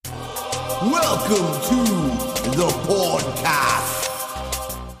Welcome to the podcast.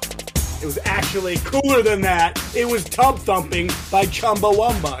 It was actually cooler than that. It was Tub Thumping by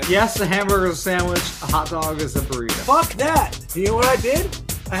Chumbawamba. Yes, a hamburger is a sandwich. A hot dog is a burrito. Fuck that. You know what I did?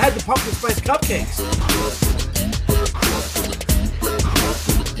 I had the pumpkin spice cupcakes.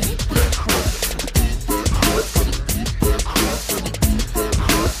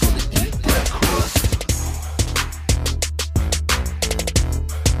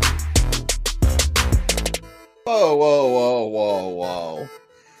 Whoa.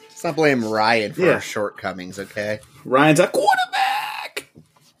 Let's not blame Ryan for our shortcomings, okay? Ryan's a quarterback.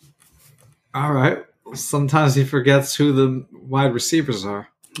 All right. Sometimes he forgets who the wide receivers are.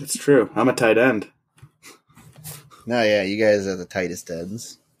 It's true. I'm a tight end. No, yeah, you guys are the tightest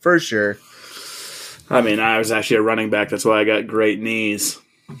ends. For sure. I mean, I was actually a running back. That's why I got great knees.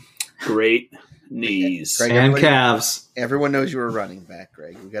 Great knees. Greg, And calves. Everyone knows you were a running back,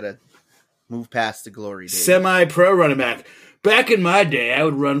 Greg. We got to move past the glory days. Semi-pro running back. Back in my day, I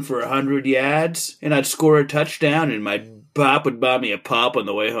would run for 100 yards, and I'd score a touchdown, and my pop would buy me a pop on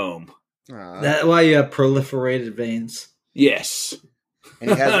the way home. That's why you have proliferated veins. Yes.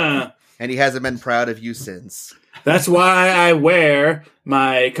 And he hasn't been proud of you since. That's why I wear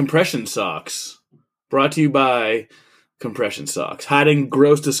my compression socks. Brought to you by compression socks. Hiding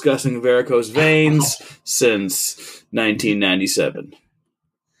gross, disgusting varicose veins since 1997.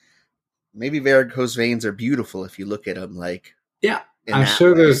 Maybe varicose veins are beautiful if you look at them like. Yeah. I'm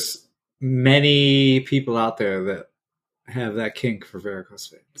sure there's many people out there that have that kink for varicose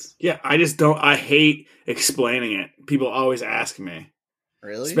veins. Yeah, I hate explaining it. People always ask me.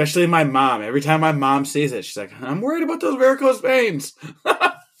 Really? Especially my mom. Every time my mom sees it, she's like, I'm worried about those varicose veins.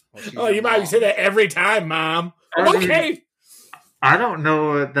 Oh, you might say that every time, Mom. Okay. I don't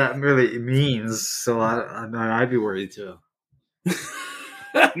know what that really means, so I'd be worried too.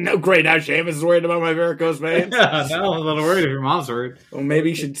 No, great. Now Seamus is worried about my varicose veins. Yeah, no, I'm a little worried if your mom's worried. Well,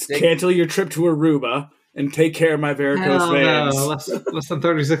 maybe you should cancel your trip to Aruba and take care of my varicose veins. No, less than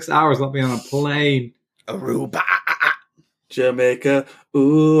 36 hours. Let me on a plane. Aruba. Jamaica.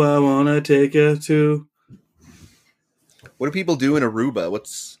 Ooh, I want to take you to. What do people do in Aruba?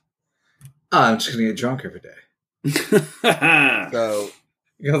 I'm just going to get drunk every day. So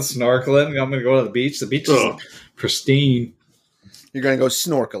You go snorkeling. I'm going to go to the beach. The beach is pristine. you're going to go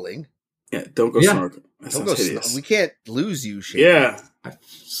snorkeling. Yeah, don't go snorkel. That Don't go sounds hideous. we can't lose you, shit. Yeah. I've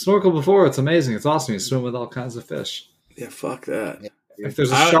snorkeled before. It's amazing. It's awesome. You swim with all kinds of fish. Yeah, fuck that. Yeah. If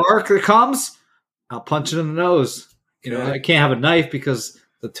there's a shark that comes, I'll punch it in the nose. You know, I can't have a knife because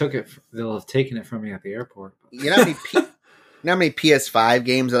they'll have taken it from me at the airport. You know how many PS5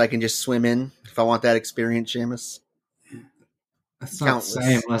 games that I can just swim in if I want that experience, Seamus? That's not Countless. the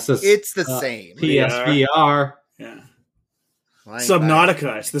same unless It's the same. PSVR. Yeah. Well, I ain't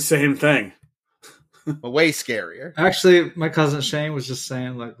Subnautica. It's the same thing. buying it. Way scarier. Actually, my cousin Shane was just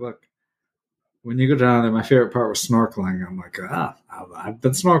saying, like, look, when you go down there, my favorite part was snorkeling. I'm like, I've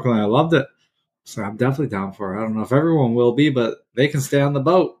been snorkeling. I loved it. So I'm definitely down for it. I don't know if everyone will be, but they can stay on the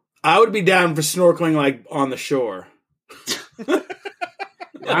boat. I would be down for snorkeling like on the shore.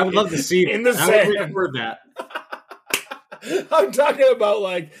 I would love to see In the that. I sand. would prefer that. I'm talking about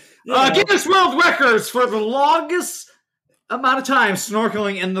like Guinness World Records for the longest amount of time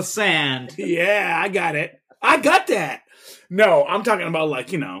snorkeling in the sand. yeah, I got it. I got that. No, I'm talking about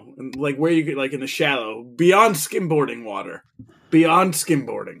like, like where you get like in the shallow, beyond skimboarding water. Beyond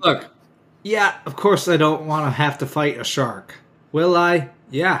skimboarding. Look, yeah, of course I don't want to have to fight a shark. Will I?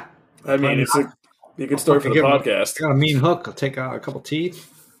 Yeah. I mean, it's a good story for the podcast. Got a mean hook. I'll take out a couple teeth.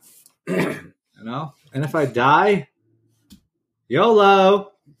 You know? And if I die,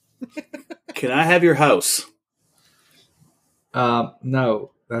 YOLO. Can I have your house?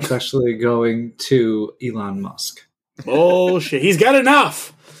 No, that's actually going to Elon Musk. Bullshit. He's got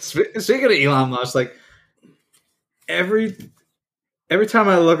enough. Speaking of Elon Musk, like every time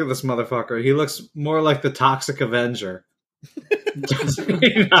I look at this motherfucker, he looks more like the Toxic Avenger. Does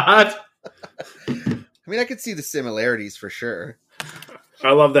he not? I mean, I could see the similarities for sure.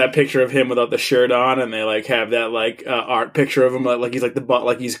 I love that picture of him without the shirt on, and they like have that like art picture of him like he's like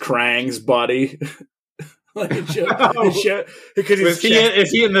like he's Krang's body. Like it show, because is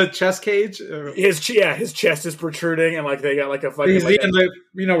he in the chest cage? His chest is protruding, and like they got like a fucking. He's in the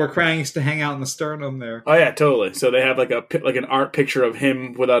where Krang used to hang out in the sternum there. Oh yeah, totally. So they have like an art picture of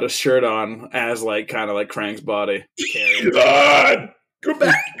him without a shirt on, as like kind of like Krang's body. Elon, go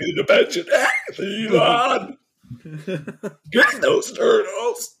back to the dimension, Elon. Get those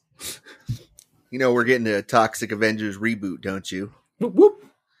turtles. You know, we're getting a Toxic Avengers reboot, don't you? Whoop, whoop.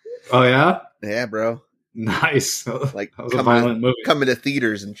 Oh yeah. Yeah, bro. Nice. Like that was a violent movie. coming to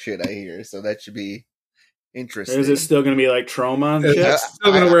theaters and shit. I hear, so that should be interesting. Is it still going to be like trauma and shit? It's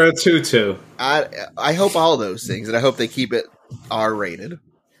still gonna wear a tutu. I hope all those things, and I hope they keep it R-rated.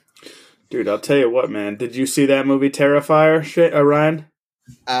 Dude, I'll tell you what, man. Did you see that movie Terrifier, Ryan?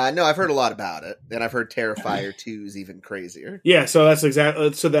 No, I've heard a lot about it, and I've heard Terrifier 2 is even crazier. Yeah, so that's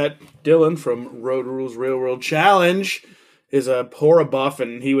exactly so that Dylan from Road Rules Real World Challenge is a horror buff,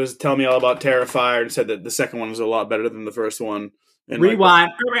 and he was telling me all about Terrifier and said that the second one was a lot better than the first one. And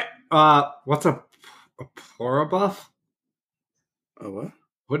Rewind. What's a horror buff? what?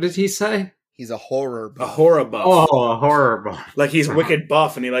 What did he say? He's a horror buff. A horror buff. Oh, a horror buff. Like he's wicked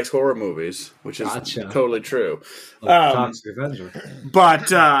buff and he likes horror movies, which is totally true. Like Toxic Avenger.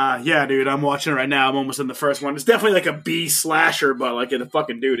 But yeah, dude, I'm watching it right now. I'm almost in the first one. It's definitely like a B slasher, but like the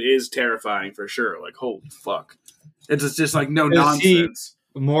fucking dude is terrifying for sure. Like holy fuck, it's just like no nonsense.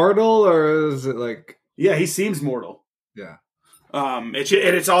 He mortal or is it like? Yeah, he seems mortal. Yeah.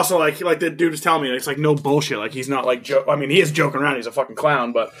 It's also like the dude was telling me it's like no bullshit. Like he's not like I mean, he is joking around. He's a fucking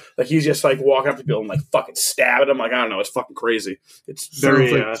clown, but like he's just like walking up to people and like fucking stabbing them. Like I don't know, it's fucking crazy. It's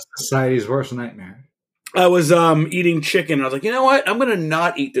very like society's worst nightmare. I was eating chicken. And I was like, you know what? I'm gonna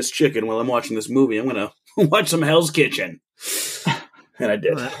not eat this chicken while I'm watching this movie. I'm gonna watch some Hell's Kitchen, and I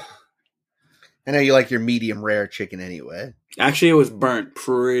did. I know you like your medium rare chicken anyway. Actually, it was burnt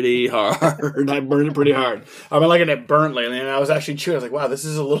pretty hard. I burned it pretty hard. I've been liking it burnt lately, and I was actually chewing. I was like, wow, this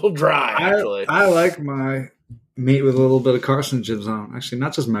is a little dry, actually. I like my meat with a little bit of carcinogens on. Actually,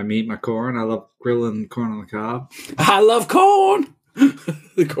 not just my meat, my corn. I love grilling corn on the cob. I love corn.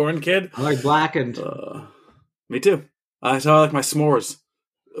 The corn kid. I like blackened. Me too. I like my s'mores.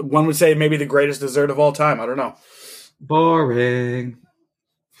 One would say maybe the greatest dessert of all time. I don't know. Boring.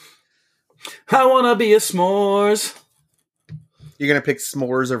 I want to be a s'mores. You're going to pick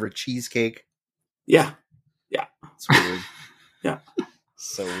s'mores over cheesecake? Yeah. It's weird. Yeah.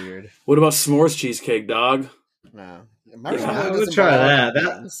 So weird. What about s'mores cheesecake, dog? No. I would try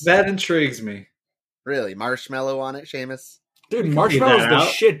that. That intrigues me. Really? Marshmallow on it, Seamus? Dude, marshmallow's the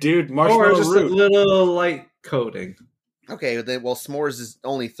shit, dude. Marshmallow or just root. a little light coating. Okay, well, s'mores is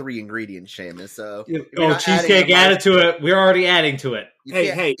only 3 ingredients, Seamus. So cheesecake added to it. We're already adding to it.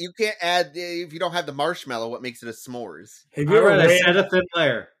 You can't add if you don't have the marshmallow. What makes it a s'mores? Have you ever set a thin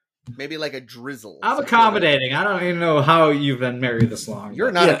layer? Maybe like a drizzle. I'm accommodating. I don't even know how you've been married this long.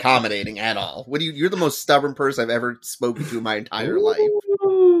 You're not accommodating at all. You're the most stubborn person I've ever spoken to in my entire life.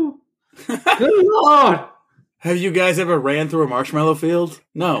 Good Lord. Have you guys ever ran through a marshmallow field?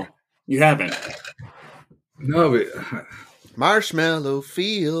 No, you haven't. No, but marshmallow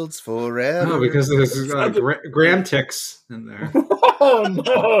fields forever. No, because there's gram ticks in there. Oh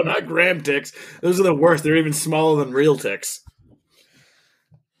no, not gram ticks. Those are the worst. They're even smaller than real ticks.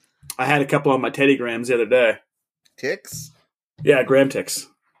 I had a couple on my Teddy Grams the other day. Ticks? Yeah, gram ticks.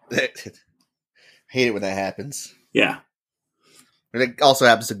 Hate it when that happens. Yeah. And it also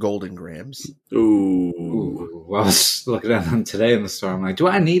happens to Golden Grams. Ooh. Well, I was looking at them today in the store. I'm like, do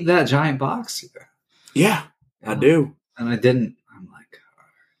I need that giant box? Yeah, I do. And I didn't. I'm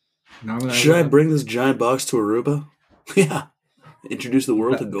like, should I bring this giant box to Aruba? Yeah. Introduce the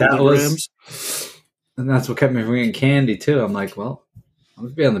world to Golden Grams. And that's what kept me from getting candy, too. I'm like, well, I'm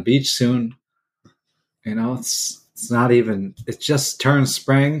going to be on the beach soon. You know, it's not even, it just turned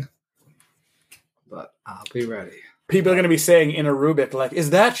spring. But I'll be ready. People are going to be saying in Arubic, like,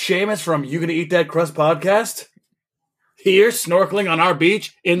 is that Seamus from You Gonna Eat That Crust podcast? Here, snorkeling on our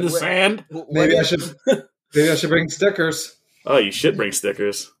beach in the sand? Maybe I should bring stickers. Oh, you should bring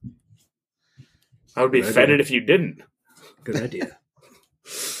stickers. I would be offended if you didn't. Good idea.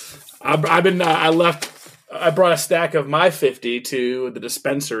 I brought a stack of my 50 to the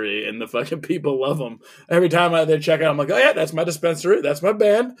dispensary, and the fucking people love them. Every time they check out, I'm like, oh yeah, that's my dispensary, that's my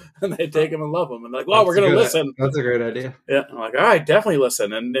band, and they take them and love them. And like, well, we're gonna listen. That's a great idea. Yeah, I'm like, all right, definitely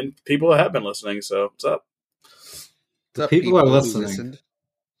listen. And people have been listening. So what's up? People are listening.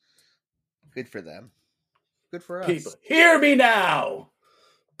 Good for them. Good for us. People, hear me now,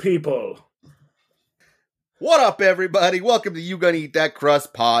 people. What up, everybody? Welcome to You Gonna Eat That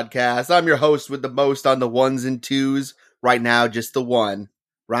Crust podcast. I'm your host with the most on the ones and twos. Right now, just the one,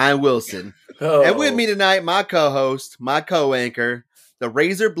 Ryan Wilson. Oh. And with me tonight, my co-host, my co-anchor, the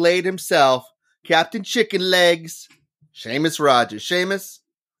razor blade himself, Captain Chicken Legs, Seamus Rogers. Seamus,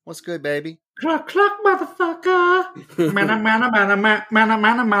 what's good, baby? Cluck, cluck, motherfucker. Mana.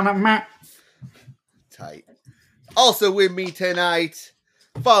 Tight. Also with me tonight,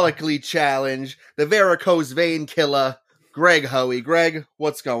 follically challenged, the varicose vein killer, Greg Hoey. Greg,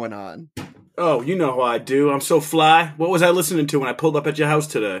 what's going on? Oh, you know how I do. I'm so fly. What was I listening to when I pulled up at your house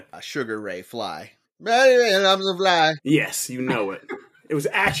today? A Sugar Ray Fly. And I'm the fly. Yes, you know it. It was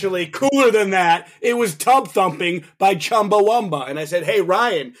actually cooler than that. It was Tub Thumping by Chumbawamba. And I said, hey,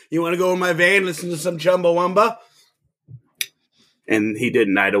 Ryan, you want to go in my van and listen to some Chumbawamba? And he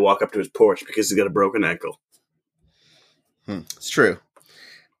didn't. I had to walk up to his porch because he's got a broken ankle. It's true.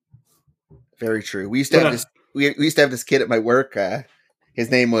 Very true. We used to have this. We used to have this kid at my work. His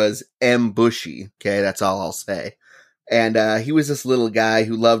name was M. Bushy. Okay, that's all I'll say. And he was this little guy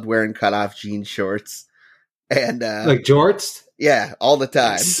who loved wearing cutoff jean shorts. And like jorts? Yeah, all the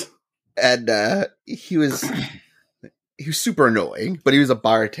time. And he was super annoying, but he was a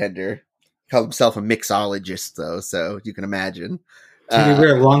bartender. He called himself a mixologist, though, so you can imagine. Did he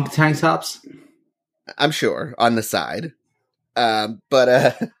wear long tank tops? I'm sure, on the side.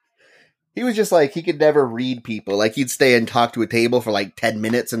 But he was just like, he could never read people. Like, he'd stay and talk to a table for like 10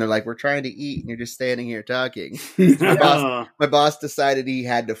 mints, and they're like, we're trying to eat, and you're just standing here talking. My boss decided he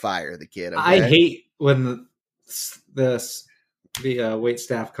had to fire the kid. Okay? I hate when the wait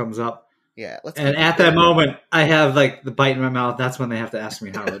staff comes up. Yeah. And at that moment, I have like the bite in my mouth. That's when they have to ask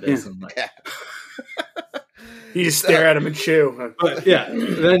me how it is. I'm like, yeah. You just stare at him and chew. But yeah.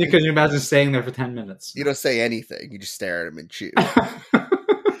 Then you can imagine staying there for 10 minutes. You don't say anything. You just stare at him and chew.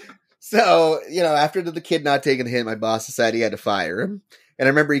 So, after the kid not taking a hit, my boss decided he had to fire him. And I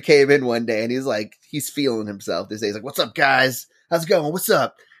remember he came in one day and he's like, he's feeling himself this day. He's like, what's up, guys? How's it going? What's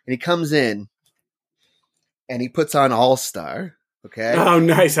up? And he comes in and he puts on All-Star. Okay. Oh,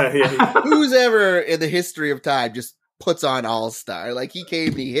 nice. Who's ever in the history of time just puts on All-Star? Like, he came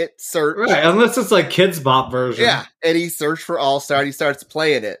and he hit search. Right, unless it's like Kids Bop version. Yeah, and he searched for All-Star and he starts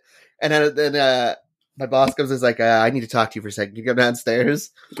playing it. And then my boss comes and is like, I need to talk to you for a second. Can you come downstairs?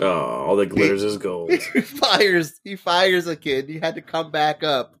 Oh, all that glitters is gold. He fires a kid. He had to come back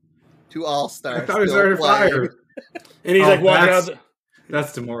up to All-Star. I thought he was already fired. And he's like walking out.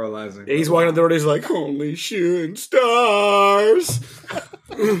 That's demoralizing. He's walking out the door and he's like, only shooting stars.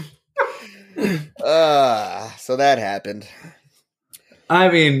 So that happened. I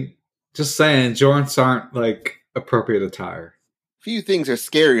mean, just saying, jorts aren't like appropriate attire. Few things are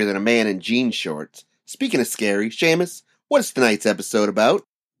scarier than a man in jean shorts. Speaking of scary, Seamus, what is tonight's episode about?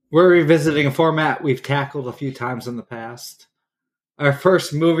 We're revisiting a format we've tackled a few times in the past. Our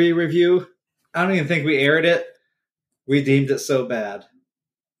first movie review, I don't even think we aired it. We deemed it so bad.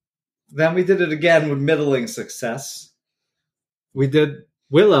 Then we did it again with middling success. We did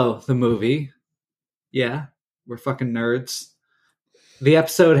Willow, the movie. Yeah, we're fucking nerds. The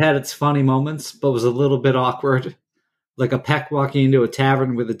episode had its funny moments, but was a little bit awkward. Like a peck walking into a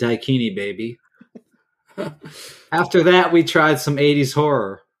tavern with a daikini baby. After that, we tried some 80s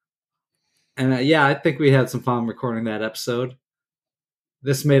horror. And I think we had some fun recording that episode.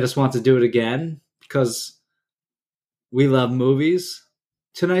 This made us want to do it again, because we love movies.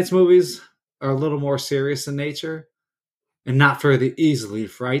 Tonight's movies are a little more serious in nature, and not for the easily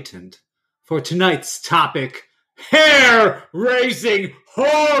frightened. For tonight's topic, hair-raising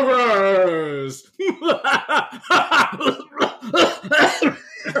horrors!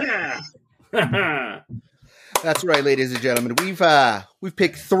 That's right, ladies and gentlemen. We've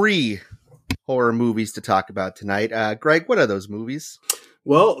picked 3 horror movies to talk about tonight. Greg, what are those movies?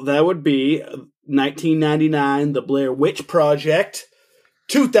 Well, that would be 1999, The Blair Witch Project,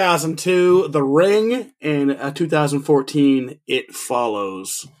 2002, The Ring, and 2014, It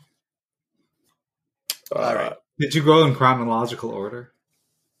Follows. All right. Did you go in chronological order?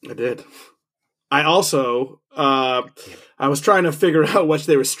 I did. I also, I was trying to figure out what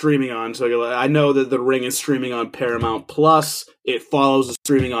they were streaming on. So I know that The Ring is streaming on Paramount Plus. It Follows is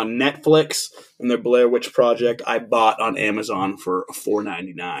streaming on Netflix. And the Blair Witch Project I bought on Amazon for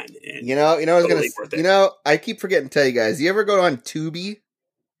 $4.99. And I keep forgetting to tell you guys. You ever go on Tubi?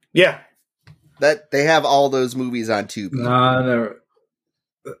 Yeah. That they have all those movies on Tubi. No, never.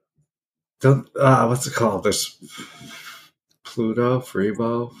 What's it called? There's Pluto,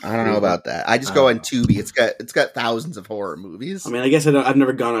 Freebo. I don't know about that. I just go on Tubi. It's got thousands of horror movies. I mean, I guess I've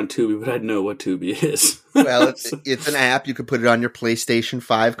never gone on Tubi, but I'd know what Tubi is. Well, it's an app. You could put it on your PlayStation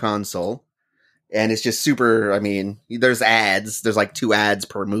 5 console. And it's just super, I mean, there's ads. There's like 2 ads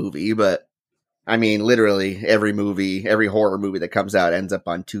per movie, but I mean, literally every horror movie that comes out ends up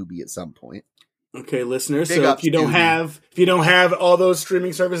on Tubi at some point. Okay, listeners, so if you don't have all those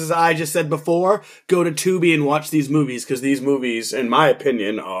streaming services I just said before, go to Tubi and watch these movies, because these movies, in my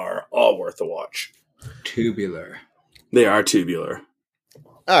opinion, are all worth a watch. Tubular. They are tubular.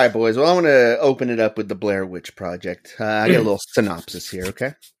 All right, boys. Well, I want to open it up with the Blair Witch Project. I got a little synopsis here,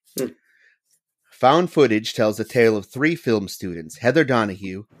 okay? Found footage tells the tale of 3 film students, Heather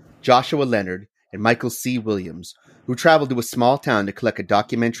Donahue, Joshua Leonard, and Michael C. Williams, who traveled to a small town to collect a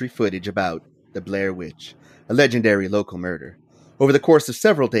documentary footage about The Blair Witch, a legendary local murder. Over the course of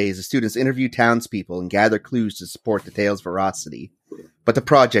several days, the students interview townspeople and gather clues to support the tale's veracity. But the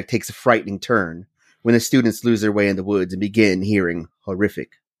project takes a frightening turn when the students lose their way in the woods and begin hearing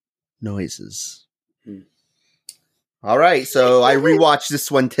horrific noises. All right, so I rewatched this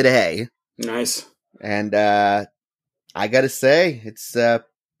one today. Nice. And I gotta say, it's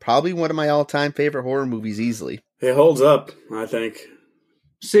probably one of my all-time favorite horror movies easily. It holds up, I think.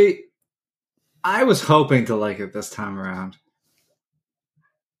 See, I was hoping to like it this time around.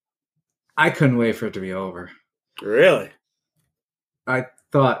 I couldn't wait for it to be over. Really? I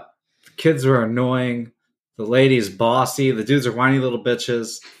thought the kids were annoying. The lady's bossy. The dudes are whiny little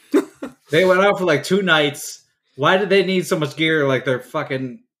bitches. They went out for like 2 nights. Why did they need so much gear? Like they're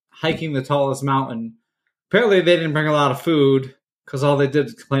fucking hiking the tallest mountain. Apparently they didn't bring a lot of food because all they did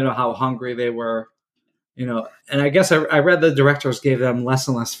was complain about how hungry they were. You know, and I guess I read the directors gave them less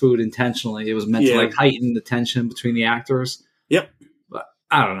and less food intentionally. It was meant to like heighten the tension between the actors. Yep. But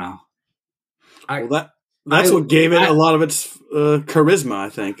I don't know. That's what gave it a lot of its charisma, I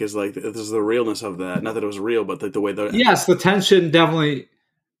think, is like this is the realness of that. Not that it was real, but the way the yes, the tension definitely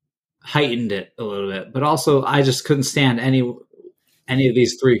heightened it a little bit. But also, I just couldn't stand any of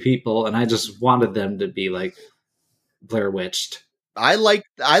these 3 people, and I just wanted them to be like Blair Witched. I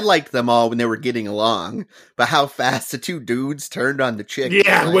liked them all when they were getting along, but how fast the 2 dudes turned on the chick.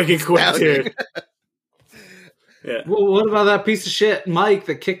 Yeah, like, wicked quick, dude. Yeah. Well, what about that piece of shit Mike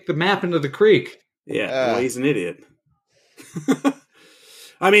that kicked the map into the creek? Yeah, well, he's an idiot.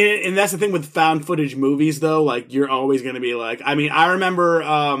 I mean, and that's the thing with found footage movies, though. Like, you're always going to be like, I mean, I remember,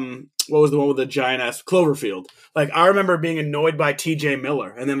 what was the one with the giant ass Cloverfield? Like, I remember being annoyed by T.J. Miller,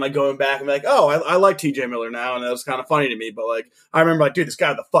 and then like going back and be like, oh, I like T.J. Miller now, and that was kind of funny to me. But like, I remember like, dude, this guy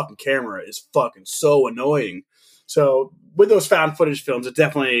with the fucking camera is fucking so annoying. So with those found footage films, it's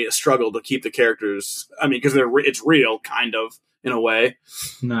definitely a struggle to keep the characters. I mean, because it's real, kind of. In a way.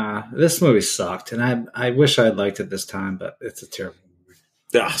 Nah, this movie sucked, and I wish I had liked it this time, but it's a terrible movie.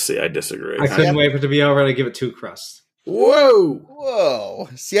 Ah, see, I disagree. I couldn't wait for it to be over to give it 2 crusts. Whoa!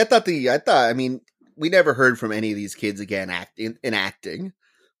 See, I mean, we never heard from any of these kids again acting,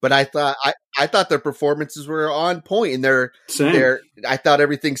 but I thought their performances were on point, and I thought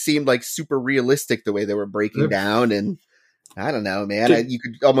everything seemed like super realistic the way they were breaking down, and I don't know, man. You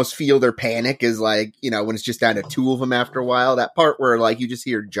could almost feel their panic is like, you know, when it's just down to 2 of them after a while. That part where like you just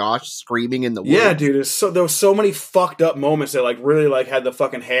hear Josh screaming in the woods. Yeah, dude. There was so many fucked up moments that like really like had the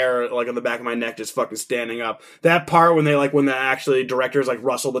fucking hair like on the back of my neck just fucking standing up. That part when the actually directors like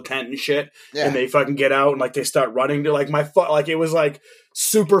rustle the tent and shit, and they fucking get out and like they start running to like like it was like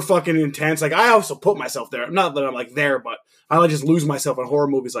super fucking intense. Like I also put myself there. Not that I'm like there, but I like just lose myself in horror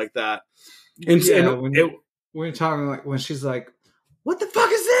movies like that. And we're talking like when she's like, "What the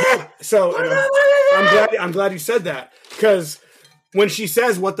fuck is that?" So I'm glad you said that, because when she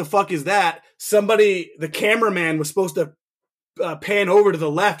says, "What the fuck is that?" the cameraman was supposed to pan over to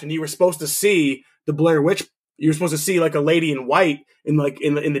the left, and you were supposed to see the Blair Witch. You were supposed to see like a lady in white in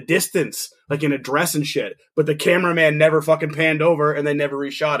the distance, like in a dress and shit. But the cameraman never fucking panned over, and they never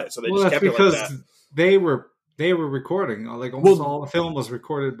reshot it. So they just kept it like that. They were recording. Like almost all the film was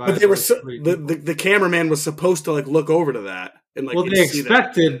recorded by. But they were the cameraman was supposed to like look over to that and like. Well, they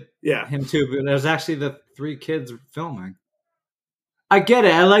expected him to, but there's actually the 3 kids filming. I get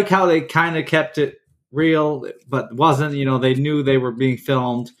it. I like how they kind of kept it real, but wasn't. You know, they knew they were being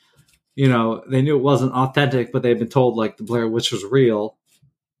filmed. You know, they knew it wasn't authentic, but they'd been told like the Blair Witch was real.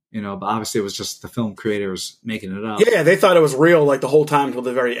 You know, but obviously it was just the film creators making it up. Yeah, they thought it was real like the whole time until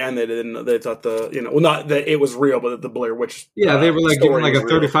the very end. They thought not that it was real, but the Blair Witch. Yeah, they were like giving like a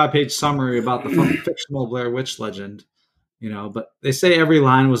 35-page summary about the fictional Blair Witch legend. You know, but they say every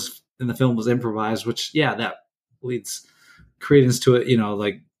line was in the film was improvised, which that leads credence to it. You know,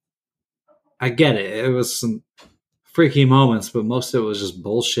 like I get it. It was some freaky moments, but most of it was just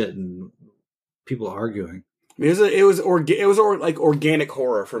bullshit and people arguing. It was organic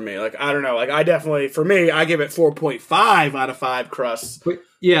horror for me. Like I don't know. Like I definitely for me I give it 4.5 out of 5 crusts. But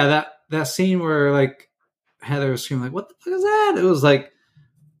yeah, that scene where like Heather was screaming like, "What the fuck is that?" It was like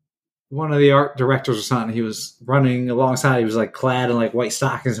one of the art directors or something. He was running alongside. He was like clad in like white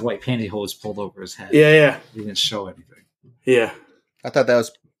stockings and white pantyhose pulled over his head. Yeah. He didn't show anything. Yeah, I thought that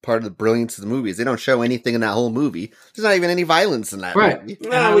was part of the brilliance of the movie. Is they don't show anything in that whole movie. There's not even any violence in that movie.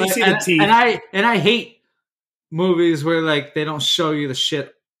 No, you see the teeth. And I hate movies where like they don't show you the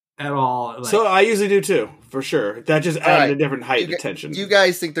shit at all. Like, so I usually do too, for sure. That just added a different height of tension. Do you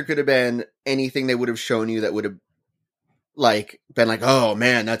guys think there could have been anything they would have shown you that would have like been like, oh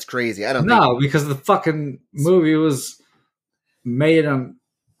man, that's crazy? I don't know, because the fucking movie was made on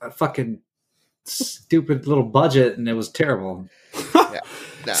a fucking stupid little budget, and it was terrible. Yeah.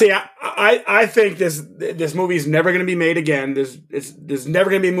 No. See, I think this movie is never going to be made again. There's never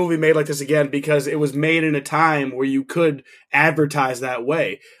going to be a movie made like this again because it was made in a time where you could advertise that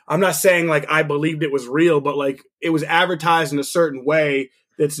way. I'm not saying like I believed it was real, but like it was advertised in a certain way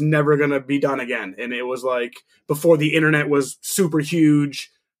that's never going to be done again. And it was like before the internet was super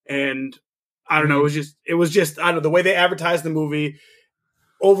huge, and I don't know. It was just I don't know the way they advertised the movie.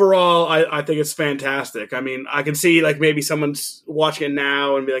 Overall, I think it's fantastic. I mean, I can see like maybe someone's watching it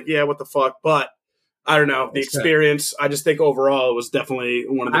now and be like, "Yeah, what the fuck?" But I don't know the experience. I just think overall it was definitely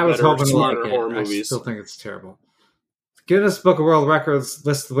one of the better, smarter horror movies. I still think it's terrible. Guinness Book of World Records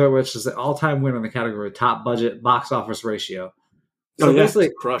lists The Blair Witch as the all-time winner in the category top budget box office ratio. So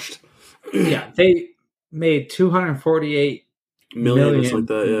basically, crushed. Yeah, they made $248 million like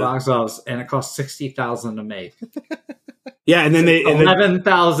that, in box office, and it cost $60,000 to make. Yeah, and then they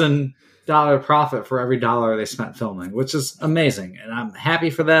 $11,000 profit for every dollar they spent filming, which is amazing, and I'm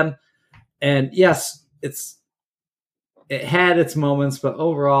happy for them. And yes, it had its moments, but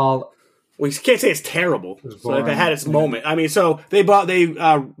overall, we can't say it's terrible. So like it had its moment. I mean, so they bought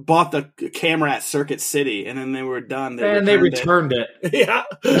the camera at Circuit City, and then they were done. They returned it. Yeah,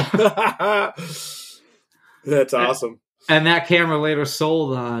 that's awesome. And that camera later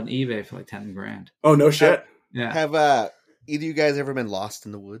sold on eBay for like $10,000. Oh no shit! Yeah. Have either of you guys ever been lost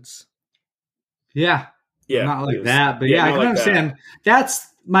in the woods? Yeah. Not like that, but I can like understand. That's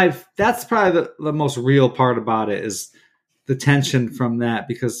probably the most real part about it is the tension from that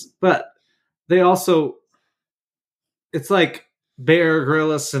but they also, it's like Bear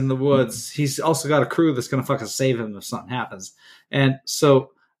Grylls in the woods. He's also got a crew that's going to fucking save him if something happens. And so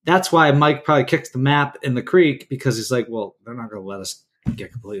that's why Mike probably kicks the map in the creek because he's like, well, they're not going to let us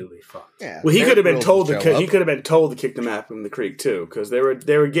get completely fucked. Yeah. Well, he could have been told to kick the map in the creek too because they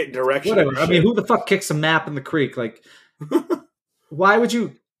were getting direction. Whatever. I mean, who the fuck kicks a map in the creek? Like, why would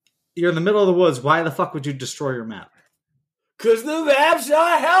you? You're in the middle of the woods. Why the fuck would you destroy your map? Because the map's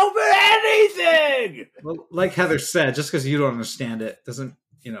not helping anything. Well, like Heather said, just because you don't understand it doesn't,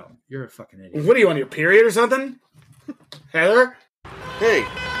 you're a fucking idiot. What are you on your period or something, Heather? Hey,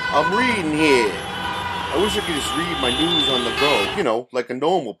 I'm reading here. I wish I could just read my news on the go, like a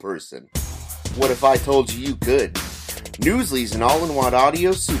normal person. What if I told you could? Newsly's an all-in-one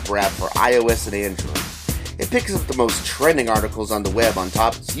audio super app for iOS and Android. It picks up the most trending articles on the web on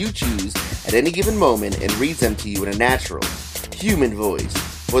topics you choose at any given moment and reads them to you in a natural, human voice.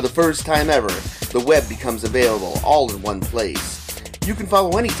 For the first time ever, the web becomes available all in one place. You can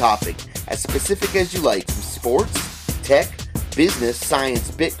follow any topic, as specific as you like, from sports, tech, business, science,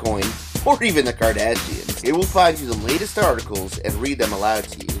 Bitcoin, or even the Kardashians. It will find you the latest articles and read them aloud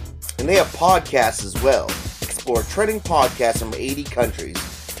to you. And they have podcasts as well. Explore trending podcasts from 80 countries.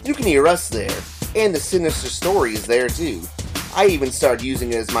 You can hear us there. And the Sinister Story is there too. I even started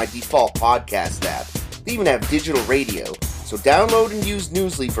using it as my default podcast app. They even have digital radio. So download and use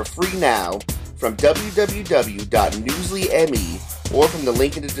Newsly for free now from www.newsly.me or from the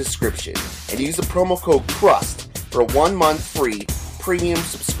link in the description. And use the promo code CRUST for a 1-month free premium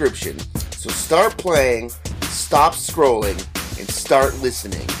subscription. So start playing, stop scrolling, and start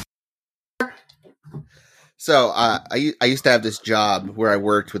listening. So I used to have this job where I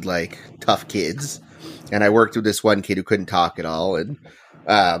worked with like tough kids, and I worked with this one kid who couldn't talk at all, and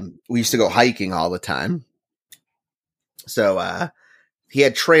we used to go hiking all the time. So he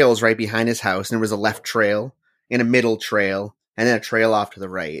had trails right behind his house, and there was a left trail and a middle trail, and then a trail off to the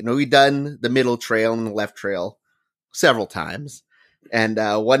right. And we'd done the middle trail and the left trail several times. And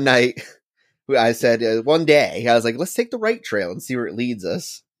one night, I said, one day, I was like, let's take the right trail and see where it leads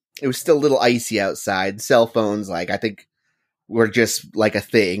us. It was still a little icy outside. Cell phones, like, I think were just like a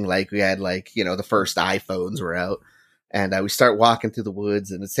thing. Like, we had the first iPhones were out. And we start walking through the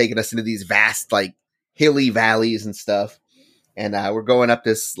woods, and it's taking us into these vast, like, hilly valleys and stuff. And we're going up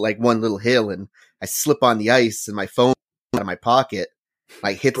this, like, one little hill, and I slip on the ice, and my phone out of my pocket,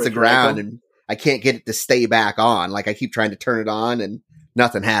 like, hits the ground, and I can't get it to stay back on. Like, I keep trying to turn it on, and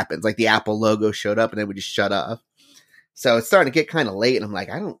nothing happens. Like, the Apple logo showed up, and then we just shut off. So it's starting to get kind of late, and I'm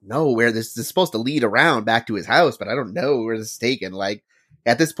like, I don't know where this is supposed to lead around back to his house, but I don't know where this is taken. Like,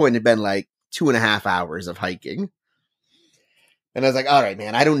 at this point, it had been like 2.5 hours of hiking. And I was like, all right,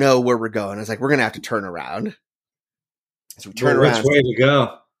 man, I don't know where we're going. I was like, we're going to have to turn around. So we turn around. Which way to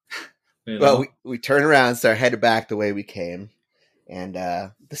go? Well, we turn around and start headed back the way we came. And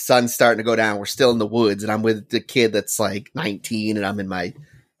the sun's starting to go down. We're still in the woods, and I'm with the kid that's like 19, and I'm in my,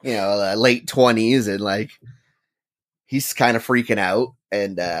 late 20s, and like, he's kind of freaking out.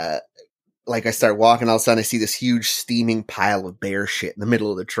 And like, I start walking, all of a sudden I see this huge steaming pile of bear shit in the middle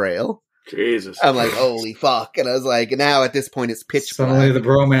of the trail. Jesus. I'm like, holy fuck. And I was like, now at this point it's pitch Suddenly black. the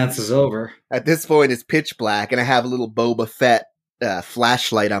bromance is over. At this point it's pitch black, and I have a little Boba Fett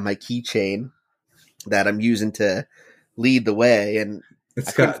flashlight on my keychain that I'm using to lead the way. And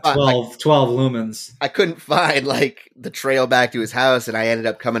It's got 12 lumens. I couldn't find like the trail back to his house, and I ended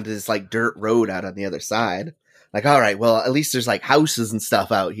up coming to this like dirt road out on the other side. Like, all right, well, at least there's like houses and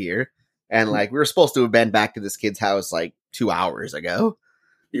stuff out here. And like, we were supposed to have been back to this kid's house like 2 hours ago.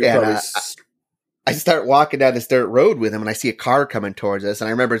 I start walking down this dirt road with him, and I see a car coming towards us. And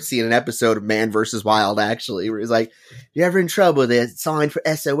I remember seeing an episode of Man vs. Wild, actually, where he's like, if you're ever in trouble, the sign for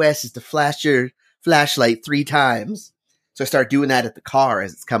SOS is to flash your flashlight 3 times. So I start doing that at the car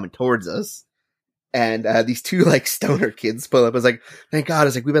as it's coming towards us. And these 2 like stoner kids pull up. I was like, thank God. I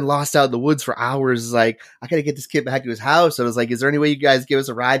was like, we've been lost out in the woods for hours. It's like, I got to get this kid back to his house. I was like, is there any way you guys give us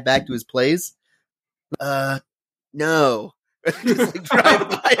a ride back to his place? No. Just like drive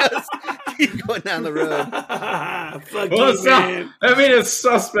by us. Keep going down the road. It's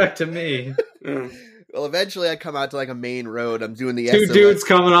suspect to me. Well, eventually I come out to like a main road. I'm doing the 2 SOS. dudes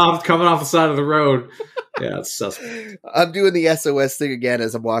coming off the side of the road. Yeah, it's suspect. I'm doing the SOS thing again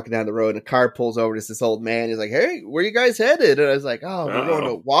as I'm walking down the road, and a car pulls over to this old man. He's like, hey, where you guys headed? And I was like, oh, we're going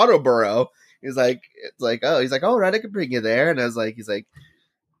to Waterboro. He's like, all right, I can bring you there. And I was like, he's like,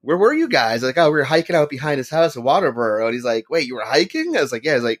 where were you guys? Like, oh, we were hiking out behind his house in Waterboro. And he's like, wait, you were hiking? I was like,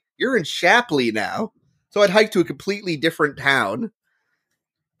 yeah. He's like, you're in Shapley now. So I'd hike to a completely different town.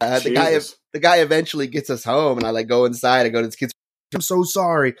 The guy eventually gets us home, and I like go inside. I go to this kid's. I'm so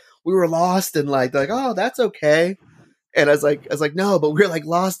sorry, we were lost, and like they're like, oh, that's okay. And I was like, no, but we were like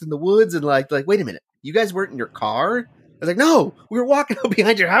lost in the woods, and like wait a minute, you guys weren't in your car? I was like, no, we were walking out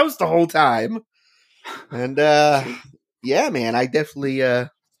behind your house the whole time. And yeah, man, I definitely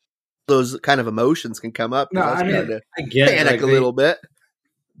those kind of emotions can come up. No, I get panic a little bit.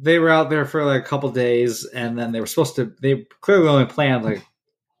 They were out there for like a couple days, and then they clearly only planned like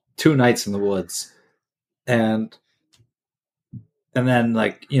 2 nights in the woods, and then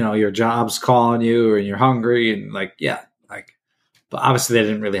like, you know, your job's calling you and you're hungry and like, yeah, like, but obviously they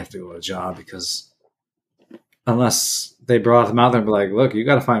didn't really have to go to a job, because unless they brought them out there and be like, look, you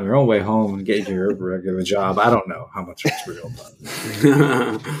got to find your own way home and get your regular job. I don't know how much it's real, but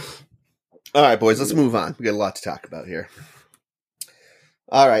all right, boys, let's move on. We got a lot to talk about here.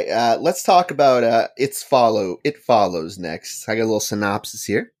 All right, let's talk about It Follows next. I got a little synopsis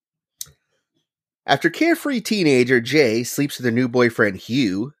here. After carefree teenager Jay sleeps with her new boyfriend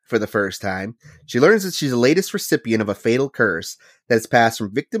Hugh for the first time, she learns that she's the latest recipient of a fatal curse that is passed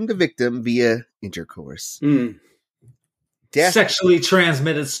from victim to victim via intercourse. Sexually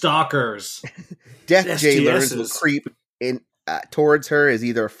transmitted stalkers. Death, Jay learns, will creep in towards her as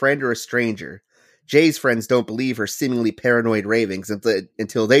either a friend or a stranger. Jay's friends don't believe her seemingly paranoid ravings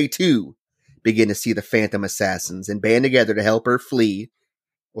until they too begin to see the phantom assassins and band together to help her flee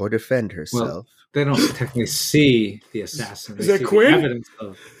or defend herself. Well, they don't technically see the assassin. Is that Quinn?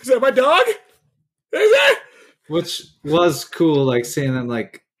 Is that my dog? Is that? Which was cool, like seeing them,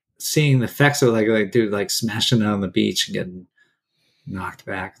 like seeing the effects of like dude like smashing down on the beach and getting knocked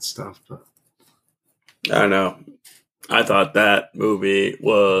back and stuff. But I don't know. I thought that movie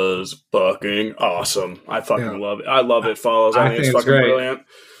was fucking awesome. I fucking love it. I love It Follows. I think it's fucking brilliant.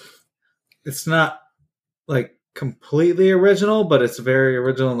 It's not like completely original, but it's very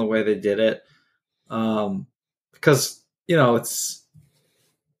original in the way they did it. Because, you know, it's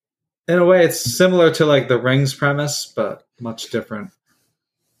in a way it's similar to like the Rings premise, but much different.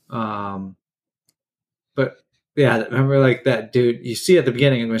 But yeah, remember like that dude you see at the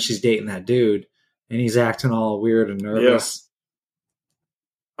beginning when she's dating that dude and he's acting all weird and nervous.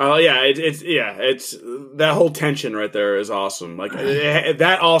 Oh yeah, it's that whole tension right there is awesome. Like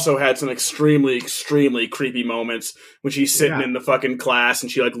that also had some extremely, extremely creepy moments when she's sitting in the fucking class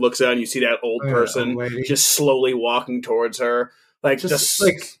and she like looks out and you see that old person just slowly walking towards her, like just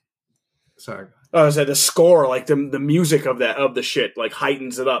like. Sorry. I said the score, like the music of the shit, like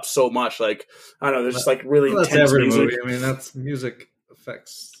heightens it up so much. Like I don't know, there's just like really intense music. Movie. I mean, that's music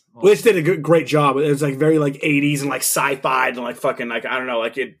effects. Which did a great job. It was like very like 80s and like sci-fi and like fucking like I don't know,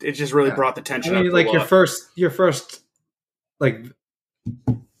 like it just really brought the tension. I mean, up like your first like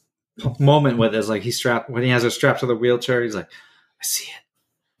moment with it is like when he has her strapped to the wheelchair. He's like, I see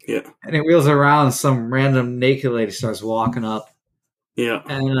it. Yeah, and he wheels around. And some random naked lady starts walking up. Yeah,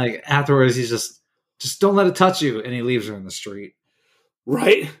 and like afterwards, he's just don't let it touch you, and he leaves her in the street.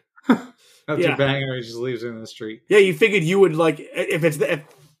 Right. After banging her, he just leaves her in the street. Yeah, you figured you would like if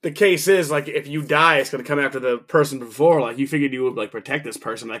the case is like if you die, it's going to come after the person before. Like you figured you would like protect this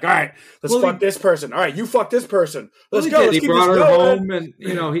person. Like, all right, let's fuck this person. All right, you fuck this person. Let's go. Let's he keep brought this her going. home, and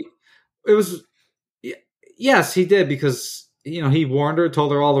you know it was. Yes, he did because he warned her,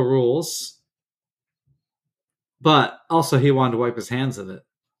 told her all the rules, but also he wanted to wipe his hands of it.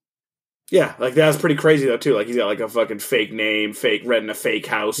 Yeah, like that was pretty crazy though too. Like he's got like a fucking fake name, renting a fake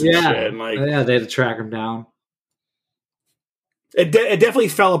house and shit. And like, yeah, they had to track him down. It definitely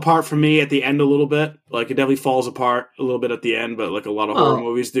fell apart for me at the end a little bit. Like it definitely falls apart a little bit at the end, but like a lot of horror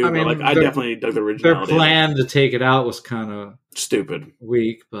movies do. But like I definitely dug the original. Their plan to take it out was kind of stupid,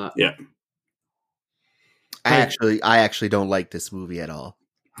 weak, but yeah. I actually don't like this movie at all.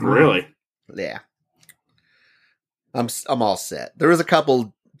 Really? Yeah. I'm all set. There was a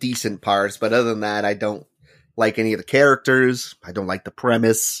couple decent parts, but other than that, I don't like any of the characters. I don't like the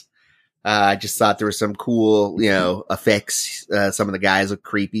premise. I just thought there was some cool, effects. Some of the guys look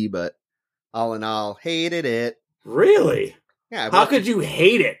creepy, but all in all, hated it. Really? Yeah. How could you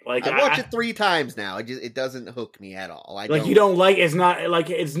hate it? Like I watched it 3 times now. It doesn't hook me at all. You don't like it's not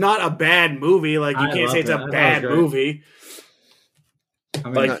a bad movie. Like you can't say it's a bad movie. I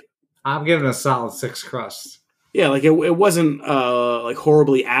mean, I'm giving it a solid 6 crust. Yeah, like it wasn't like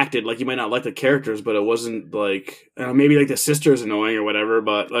horribly acted. Like you might not like the characters, but it wasn't like maybe like the sister's annoying or whatever.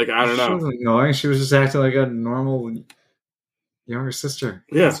 But like I don't know, she wasn't annoying. She was just acting like a normal younger sister.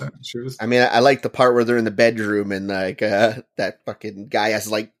 Yeah, she was. I mean, I like the part where they're in the bedroom and like that fucking guy has to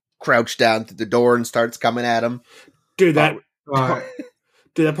like crouch down to the door and starts coming at him. Dude,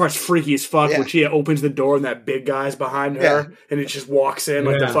 Dude, that part's freaky as fuck. Yeah. When she opens the door and that big guy's behind her, and it just walks in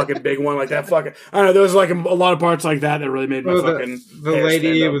like the fucking big one, like that fucking. I don't know. There was like a lot of parts like that really made my fucking. The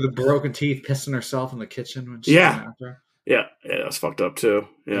lady with the broken teeth pissing herself in the kitchen when she yeah, that's fucked up too.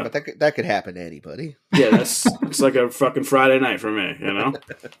 Yeah, but that could happen to anybody. Yeah, it's like a fucking Friday night for me,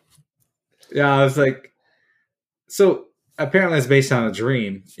 Yeah, I was like, so apparently it's based on a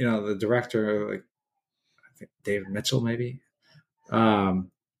dream. The director, like, I think David Mitchell, maybe.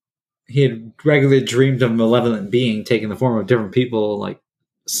 He had regularly dreamed of a malevolent being taking the form of different people, like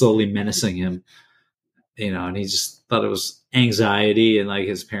slowly menacing him, and he just thought it was anxiety and like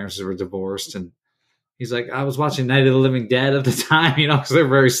his parents were divorced. And he's like, I was watching Night of the Living Dead at the time, because they're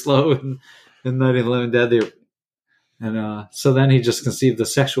very slow in Night of the Living Dead. So then he just conceived the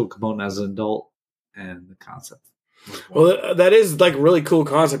sexual component as an adult and the concept. Well, that is like really cool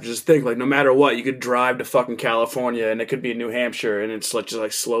concept. Just think, like, no matter what, you could drive to fucking California, and it could be in New Hampshire, and it's like just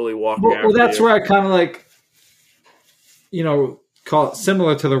like slowly walking. Well, that's where I kind of like, call it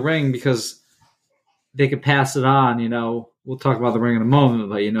similar to The Ring because they could pass it on. We'll talk about The Ring in a moment,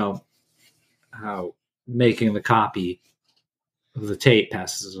 but how making the copy of the tape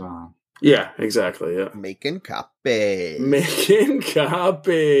passes it on. Yeah, exactly. Yeah, making copies.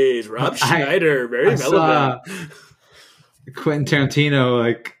 Rob Schneider, very relevant. Quentin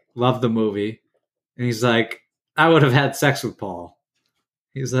Tarantino loved the movie, and he's like, I would have had sex with Paul.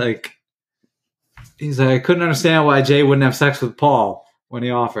 He's like, I couldn't understand why Jay wouldn't have sex with Paul when he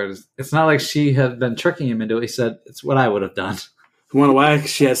offered. It's not like she had been tricking him into it. He said, it's what I would have done. You wonder why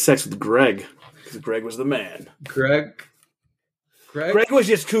she had sex with Greg? Because Greg was the man. Greg was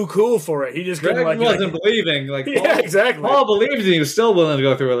just too cool for it. He just wasn't believing. Like, Paul, yeah, exactly. Paul believed, and he was still willing to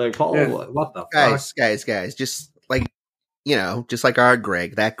go through it. Like, Paul, what the fuck? Guys, just like, just like our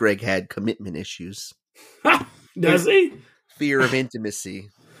Greg, that Greg had commitment issues. Does he? Fear of intimacy.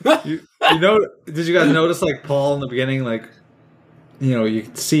 Did you guys notice, like, Paul in the beginning, like, you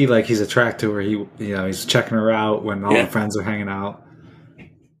can see, like, he's attracted to her. He's checking her out when all the friends are hanging out.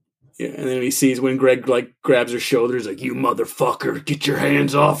 Yeah, and then he sees when Greg, like, grabs her shoulder, he's like, you motherfucker, get your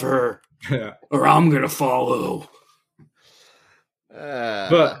hands off her. Yeah. Or I'm going to follow.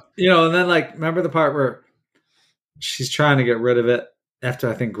 But, and then, like, remember the part where she's trying to get rid of it after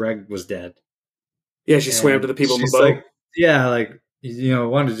I think Greg was dead? Yeah, she swam to the people in the boat. Like, yeah, like,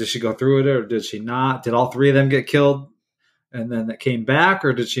 wondered, did she go through with it or did she not? Did all 3 of them get killed and then it came back,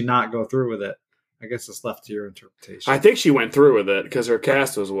 or did she not go through with it? I guess it's left to your interpretation. I think she went through with it because her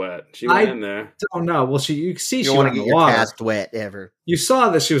cast was wet. She went in there. Oh no! Well, you see, you she don't went want to in get the your water. cast wet ever. You saw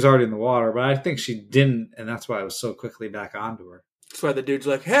that she was already in the water, but I think she didn't, and that's why I was so quickly back onto her. That's why the dude's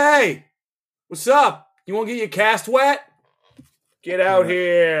like, "Hey, what's up? You want to get your cast wet? Get out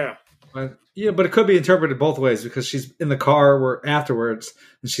here." But it could be interpreted both ways because she's in the car afterwards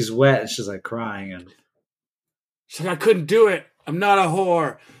and she's wet and she's like crying and she's like, "I couldn't do it. I'm not a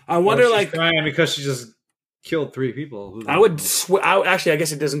whore." I wonder, she's like, crying because she just killed 3 people. I would actually, I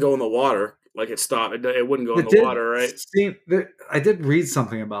guess it doesn't go in the water. Like it stopped. It wouldn't go in the water, right? I did read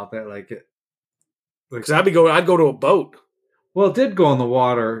something about that. Because I'd go to a boat. Well, it did go in the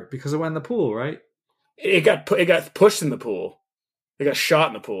water because it went in the pool, right? It got pushed in the pool. It got shot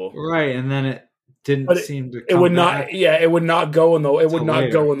in the pool, right? And then it didn't seem to. It would back. not. Yeah, it would not go in the. It would not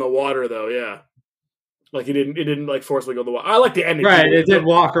later. go in the water though. Yeah, like it didn't like forcibly go in the water. I like the ending. Right, it did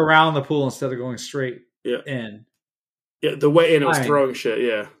walk around the pool instead of going straight Yeah. in. Yeah, the way in it was Fine. throwing shit.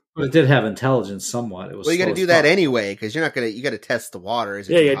 Yeah. But it did have intelligence somewhat. It was. Well, you got to slow do as that fuck. anyway because you're not gonna. You got to test the water. Is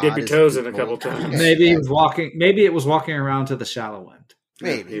it Yeah, too yeah, hot? dip your Is it toes too in a couple cold? times. Maybe he was walking. Maybe it was walking around to the shallow end.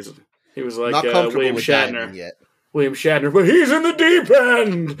 Maybe. He was like Not comfortable William with Shatner. diving yet. William Shatner, but he's in the deep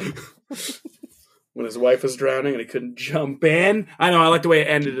end. When his wife was drowning and he couldn't jump in. I know. I like the way it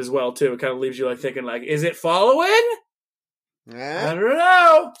ended as well too. It kind of leaves you like thinking, like, is it following? I Eh? don't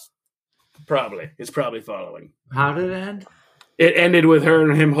know. Probably. It's probably following. How did it end? It ended with her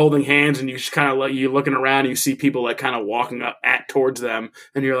and him holding hands, and you just kind of like you looking around, and you see people like kind of walking up towards them,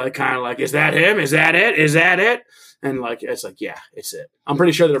 and you're like kind of like, is that him? Is that it? Is that it? And like it's like, yeah, it's it. I'm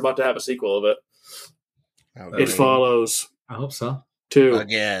pretty sure they're about to have a sequel of it. Okay. It follows I hope so. too.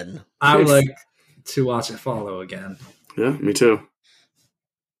 Again. I would like to watch it follow again. Yeah, me too.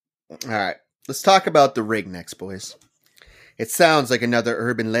 All right. Let's talk about The Ring next, boys. It sounds like another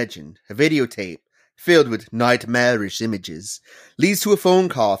urban legend. A videotape filled with nightmarish images leads to a phone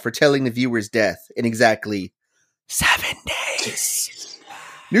call foretelling the viewer's death in exactly 7 days.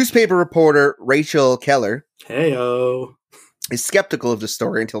 Newspaper reporter Rachel Keller Heyo. is skeptical of the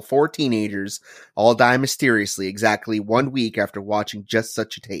story until 4 teenagers all die mysteriously exactly 1 week after watching just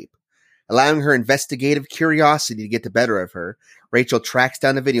such a tape. Allowing her investigative curiosity to get the better of her, Rachel tracks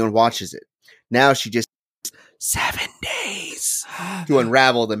down the video and watches it. Now she just 7 days to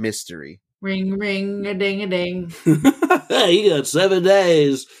unravel the mystery. Ring, ring, a ding, a ding. You got 7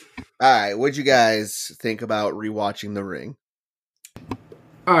 days. All right, what'd you guys think about rewatching The Ring?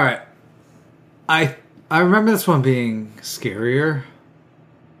 All right. I remember this one being scarier.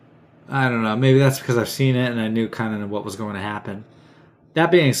 I don't know. Maybe that's because I've seen it and I knew kind of what was going to happen. That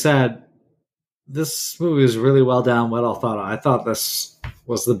being said, this movie is really well done, well thought out. I thought this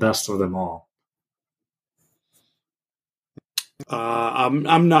was the best of them all.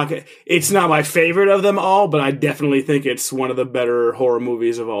 I'm not. It's not my favorite of them all, but I definitely think it's one of the better horror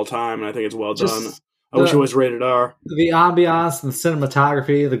movies of all time, and I think it's well done. I wish it was rated R. The ambiance and the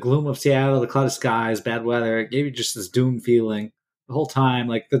cinematography, the gloom of Seattle, the cloudy skies, bad weather, it gave you just this doom feeling the whole time.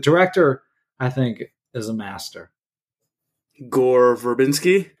 Like the director, I think, is a master. Gore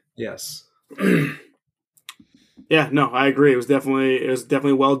Verbinski. Yes. Yeah, no, I agree. It was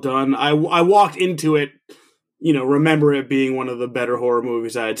definitely well done. I walked into it, remember it being one of the better horror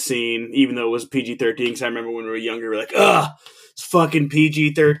movies I had seen, even though it was PG-13. Because I remember when we were younger, we were like, ugh, it's fucking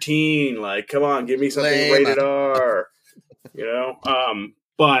PG-13. Like, come on, give me something rated R.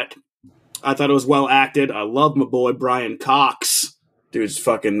 But I thought it was well acted. I love my boy Brian Cox. Dude's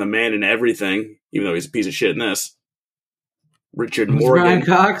fucking the man in everything, even though he's a piece of shit in this. Richard Morgan. Brian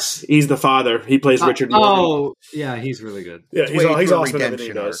Cox? He's the father. He plays Richard Morgan. Oh, yeah, he's really good. Yeah, he's awesome in everything he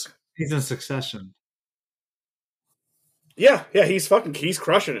redemption does. arc. He's in Succession. Yeah, he's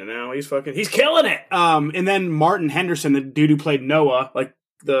crushing it now. He's killing it. And then Martin Henderson, the dude who played Noah, like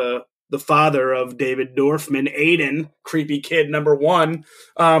the father of David Dorfman, Aiden, creepy kid number 1.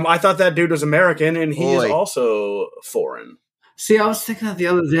 I thought that dude was American, and he is also foreign. See, I was thinking that the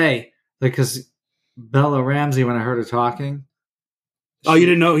other day, because Bella Ramsey, when I heard her talking. Oh, you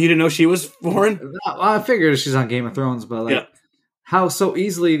didn't know she was foreign? I figured she's on Game of Thrones, but like, how so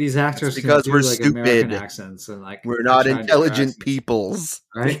easily these actors That's because can do we're like stupid. American accents and like We're not try to do intelligent accents, peoples.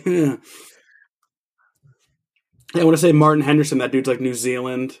 right? I want to say Martin Henderson. That dude's like New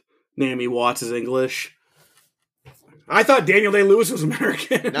Zealand. Naomi Watts is English. I thought Daniel Day-Lewis was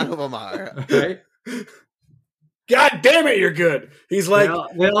American. None of them are. Right? God damn it, you're good. He's like,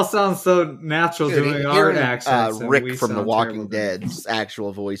 they all sound so natural Dude, doing our hearing, accents. and Rick we from The sound Walking terrible. Dead's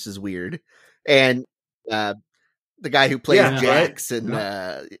actual voice is weird. And the guy who plays Yeah, Jax in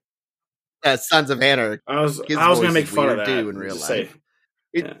Sons of Anarchy. I was His going to voice make is fun of weird, that too, in real Just say-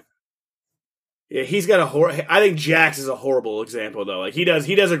 life. Yeah, he's got I think Jax is a horrible example though. Like he does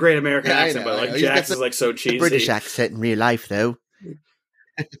a great American Yeah, I accent, know, but I like know. He's got Jax the- is like so cheesy. British accent in real life, though.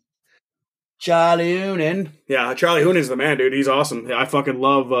 Charlie Hunnam. Yeah, Charlie Hunnam's the man, dude. He's awesome. I fucking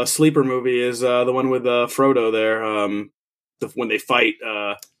love Sleeper movie is the one with Frodo there. When they fight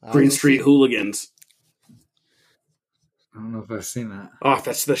Green Street Hooligans. I don't know if I've seen that. Oh,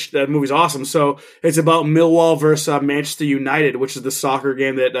 that movie's awesome. So it's about Millwall versus Manchester United, which is the soccer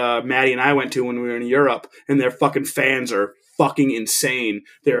game that Maddie and I went to when we were in Europe, and their fucking fans are fucking insane.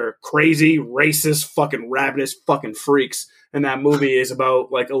 They're crazy, racist, fucking ravenous fucking freaks. And that movie is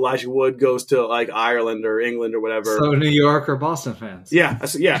about like Elijah Wood goes to like Ireland or England or whatever. So New York or Boston fans. Yeah,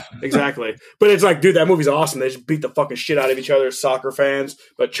 exactly. But it's like, dude, that movie's awesome. They just beat the fucking shit out of each other, soccer fans.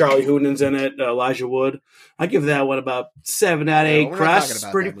 But Charlie Hunnam's in it, Elijah Wood. I give that one about 7 out of 8 we're not crusts. talking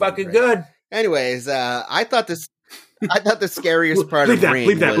about Pretty that movie, fucking right? good. Anyways, I thought the scariest part of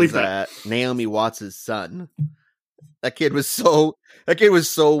Ring was Naomi Watts' son. That kid was so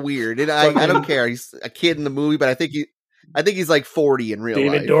weird. And I don't care. He's a kid in the movie, but I think he's like 40 in real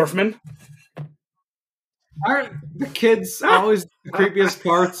life. David Dorfman. Aren't the kids always the creepiest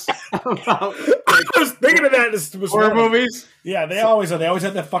parts about I was thinking of that. This was horror movies? Yeah, they always are. They always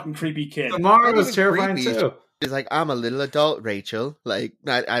have that fucking creepy kid. Tomorrow was terrifying creepy. too. He's like, I'm a little adult, Rachel. Like,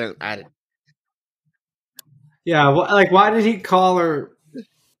 I don't. Yeah, like why did he call her?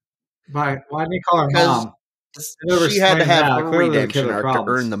 Why didn't he call her mom? She had to have her Clearly the redemption kid had arc to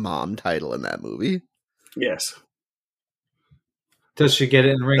problems. earn the mom title in that movie. Yes. Does she get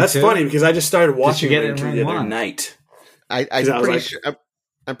it in Ring That's 2? funny because I just started watching get Ring it 2 in the Ring other 1? night.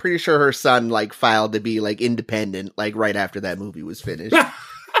 I'm pretty sure her son like filed to be like independent like right after that movie was finished.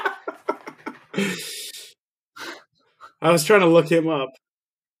 I was trying to look him up.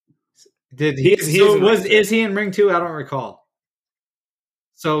 Did he? He is Is he in Ring 2? I don't recall.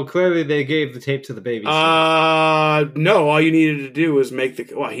 So clearly they gave the tape to the baby. No. All you needed to do was make the.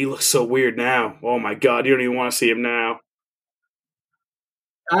 Wow, he looks so weird now. Oh my god, you don't even want to see him now.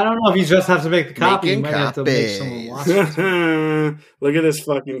 I don't know if you just have to make the copy. You Making might have to make someone watch it. Look at this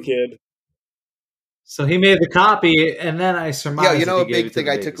fucking kid. So he made the copy, and then I surmised. Yeah, you know that a he gave big it to thing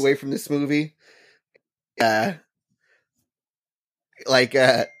the I babies. took away from this movie?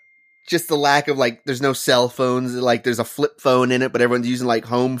 Just the lack of like, there's no cell phones. Like, there's a flip phone in it, but everyone's using like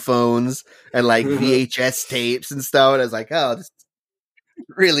home phones and like VHS tapes and stuff. And I was like, oh, this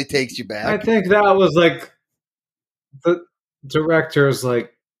really takes you back. I think that was like the director's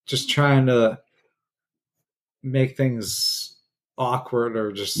like just trying to make things awkward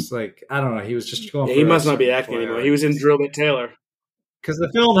or just like I don't know. He was just going. Yeah, for he a must not be certain acting flair. anymore. He was in Drill Bit Taylor. Because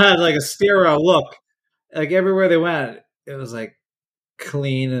the film had like a stereo look. Like everywhere they went, it was like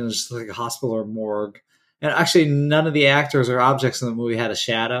clean and just like a hospital or morgue. And actually, none of the actors or objects in the movie had a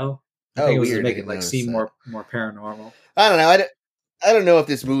shadow. I think it was to weird. make I it didn't like notice seem that. more paranormal. I don't know. I don't know if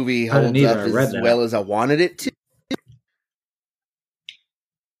this movie I didn't holds either. up I read as that. well as I wanted it to.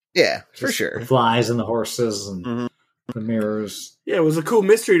 Yeah, for Just sure. The flies and the horses and Mhm. the mirrors. Yeah, it was a cool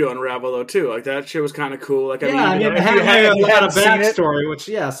mystery to unravel though too. Like that shit was kind of cool. Like It if had, you it hadn't had a seen it- backstory, which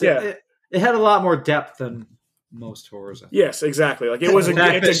yes, Yeah. it had a lot more depth than most horrors. Yes, exactly. Like it was The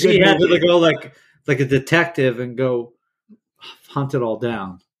fact that it's a she good had movie. to go like a detective and go hunt it all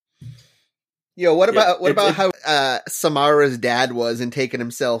down. Yo, what Yeah, about how Samara's dad was in taking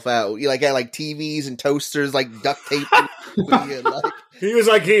himself out? He like had like TVs and toasters, like duct tape. And, like, He was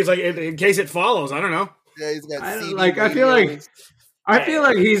like in case it follows. I don't know. yeah, he's got I don't- CD like, I feel like- radios. I feel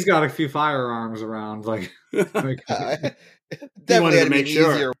like he's got a few firearms around. Like, Definitely wanted had to to make be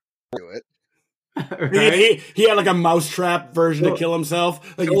sure. easier to do it. right? He had like a mousetrap version to kill himself.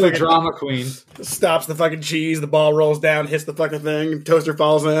 Like he Totally fucking drama queen. stops the fucking cheese, the ball rolls down, hits the fucking thing, toaster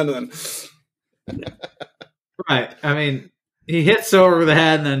falls in, and then Right. I mean, he hits her over the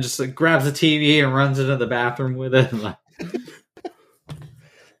head and then just like grabs the TV and runs into the bathroom with it. Like,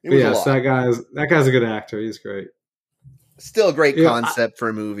 It was a yes, lot. that guy's a good actor. He's great. Still a great Yeah, concept for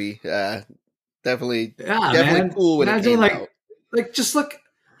a movie. Definitely Yeah, definitely man. cool when it Imagine came out. like just look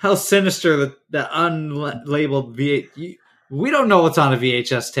how sinister the unlabeled VHS. We don't know what's on a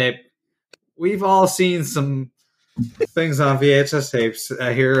VHS tape. We've all seen some things on VHS tapes.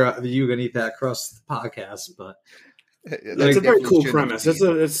 I hear you can eat that crust podcast, but it's a very cool premise.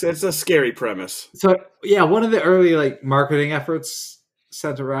 It's a scary premise. so yeah, one of the early like marketing efforts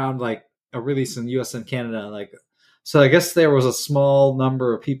sent around like a release in US and Canada. Like, so I guess there was a small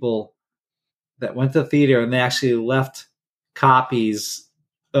number of people that went to the theater and they actually left copies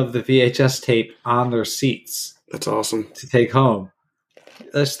of the VHS tape on their seats That's awesome. to take home.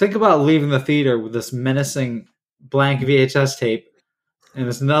 Just think about leaving the theater with this menacing blank VHS tape, and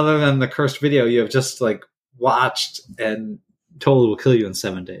it's none other than the cursed video you have just like watched and told will kill you in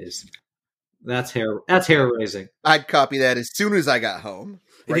 7 days. That's hair raising. I'd copy that as soon as I got home.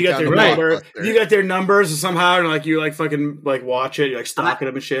 If Right you got down their to number, Blockbuster. if you got their numbers somehow, and like you like fucking like watch it, you like stalking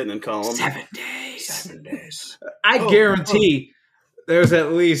them and shit, and then call them. 7 days. 7 days. I Oh, guarantee there's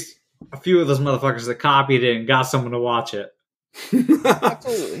at least a few of those motherfuckers that copied it and got someone to watch it.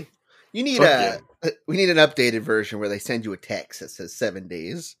 Absolutely. You need Fuck we need an updated version where they send you a text that says 7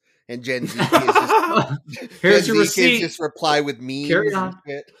 days And Gen Z kids just, Here's Gen your Z kids receipt. just reply with memes Carry and on.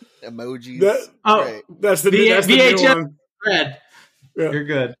 shit, emojis. Oh, That's the VHS. new one. Red. Yeah. You're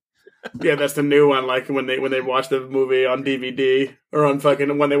good. Yeah, that's the new one. Like when they watch the movie on DVD or on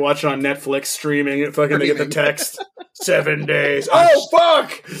fucking when they watch it on Netflix streaming it, fucking they get the text 7 days. Oh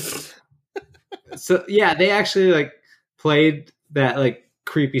fuck! So yeah, they actually like played that like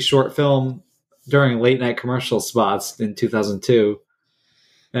creepy short film during late night commercial spots in 2002,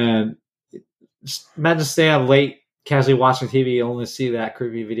 and just imagine staying up late, casually watching TV, only to see that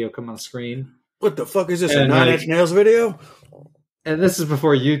creepy video come on screen. What the fuck is this? And, a Nine Inch Nails video? And this is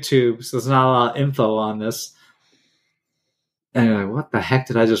before YouTube, so there's not a lot of info on this. And you're like, what the heck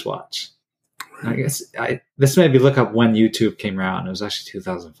did I just watch? I guess this made me look up when YouTube came around. It was actually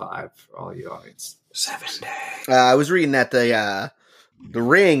 2005 for all you audience. 7 days. I was reading that the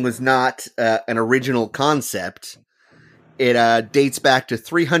Ring was not an original concept. It dates back to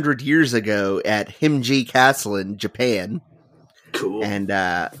 300 years ago at Himji Castle in Japan. Cool. And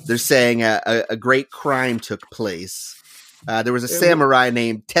they're saying a great crime took place. There was a samurai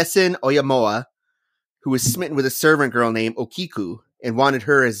named Tessen Oyamoa who was smitten with a servant girl named Okiku and wanted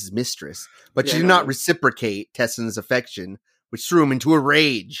her as his mistress. But she did not reciprocate Tessen's affection, which threw him into a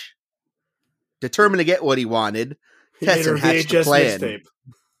rage. Determined to get what he wanted, Tessen hatched a plan.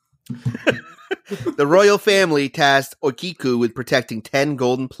 The royal family tasked Okiku with protecting 10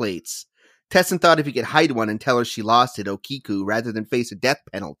 golden plates. Tessen thought if he could hide one and tell her she lost it, Okiku, rather than face a death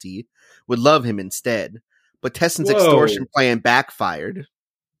penalty, would love him instead. But Tessen's extortion plan backfired.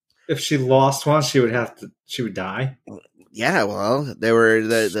 If she lost one, she would die. Yeah, well, they were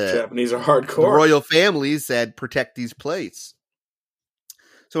the Japanese are hardcore. The royal family said protect these plates.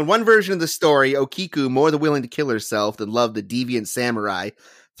 So in one version of the story, Okiku, more than willing to kill herself than love the deviant samurai,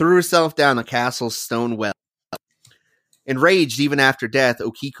 threw herself down the castle's stone well. Enraged even after death,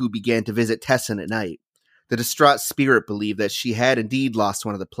 Okiku began to visit Tessen at night. The distraught spirit believed that she had indeed lost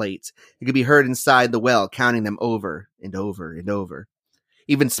one of the plates. It could be heard inside the well, counting them over and over and over,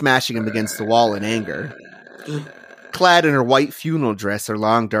 even smashing them against the wall in anger. Clad in her white funeral dress, her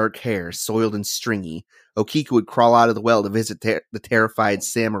long dark hair, soiled and stringy, Okiku would crawl out of the well to visit the terrified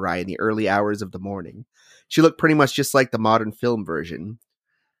samurai in the early hours of the morning. She looked pretty much just like the modern film version.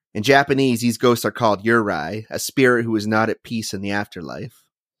 In Japanese, these ghosts are called Yurai, a spirit who is not at peace in the afterlife.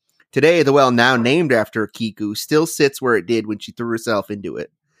 Today, the well, now named after Okiku, still sits where it did when she threw herself into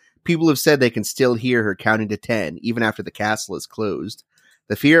it. People have said they can still hear her counting to 10, even after the castle is closed.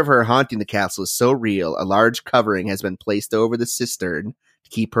 The fear of her haunting the castle is so real, a large covering has been placed over the cistern to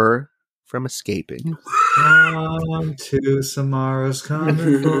keep her from escaping. On to Samara's coming for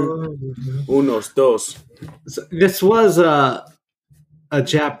you. Unos, dos. So this was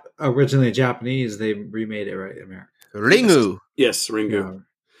originally Japanese. They remade it, right? America. Ringu! Yes, Ringu.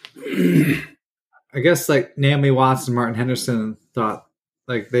 Yeah. I guess like Naomi Watts and Martin Henderson thought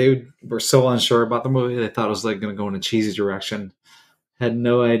like they were so unsure about the movie. They thought it was like going to go in a cheesy direction. Had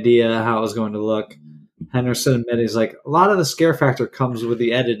no idea how it was going to look. Henderson admitted he's like a lot of the scare factor comes with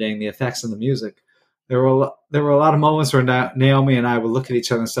the editing, the effects, and the music. There were a lot of moments where Naomi and I would look at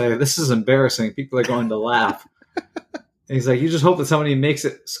each other and say, "This is embarrassing." People are going to laugh. And he's like, "You just hope that somebody makes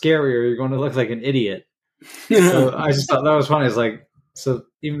it scarier. You're going to look like an idiot." So I just thought that was funny. It's like, so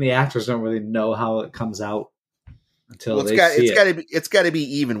even the actors don't really know how it comes out until see it. It's got to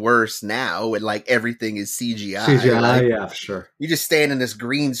be even worse now when like everything is CGI. CGI, yeah, for sure. You just stand in this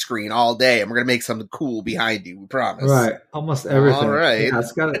green screen all day, and we're gonna make something cool behind you. We promise. Right, almost everything. All right, yeah,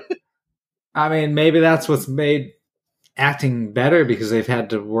 it's got. I mean, maybe that's what's made acting better because they've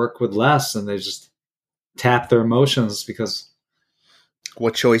had to work with less, and they just tap their emotions because.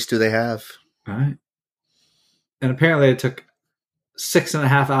 What choice do they have? Right. And apparently it took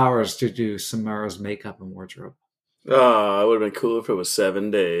 6.5 hours to do Samara's makeup and wardrobe. Oh, it would have been cool if it was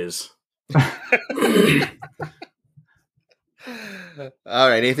 7 days. All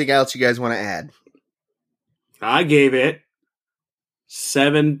right. Anything else you guys want to add? I gave it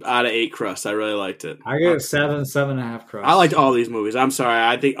 7 out of 8 crusts. I really liked it. I gave it 7.5 crusts. I liked all these movies. I'm sorry.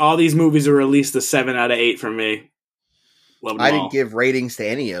 I think all these movies are at least a 7 out of 8 for me. I didn't give ratings to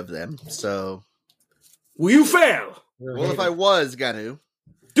any of them, so. Will you fail? Well, if I was gonna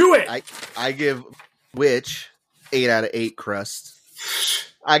do it, I give Witch 8 out of 8 crust.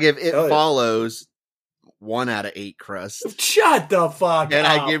 I give It Follows 1 out of 8 crust. Shut the fuck up. And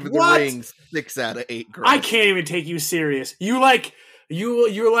I give The Ring 6 out of 8 crust. I can't even take you serious. You're like,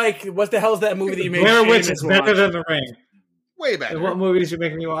 what the hell is that movie that you made? Blair Witch is better than The Ring. Way better. And what movies you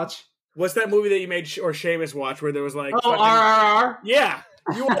making me watch? What's that movie that you made or Seamus watch where there was like... RRR? Yeah.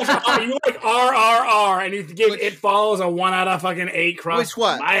 You like RRR, and you give It Follows a 1 out of fucking 8 crust. Which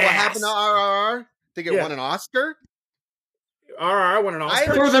what? What happened to RRR? Think it won an Oscar? RRR won an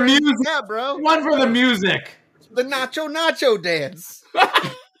Oscar for the music, yeah, bro. One for the music. The Nacho dance.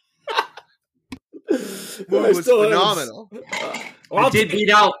 It was phenomenal. Well, it did beat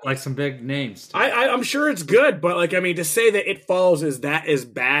out like some big names. I'm sure it's good, but like, I mean, to say that It Follows is that as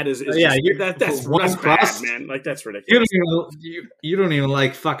bad as that's bad, man. Like, that's ridiculous. You don't even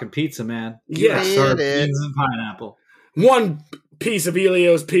like fucking pizza, man. Yeah, beans and pineapple. One piece of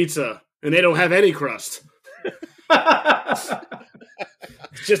Elio's pizza, and they don't have any crust.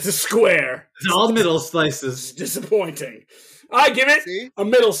 It's just a square. It's all middle slices. It's disappointing. I give it a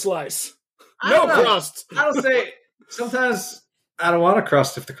middle slice. No crust. I don't say. Sometimes I don't want a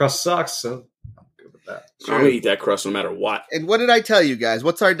crust if the crust sucks. So I'm good with that. I'm gonna eat that crust no matter what. And what did I tell you guys?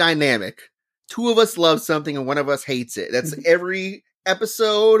 What's our dynamic? 2 of us love something and 1 of us hates it. That's every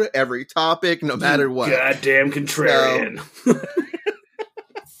episode, every topic, no matter what. Goddamn contrarian. So.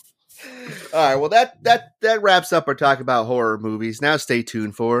 All right, well that wraps up our talk about horror movies. Now stay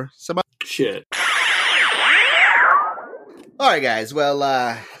tuned for some shit. All right, guys. Well,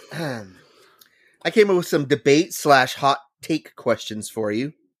 I came up with some debate/hot take questions for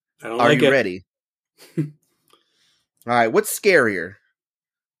you. Are you ready? All right, what's scarier?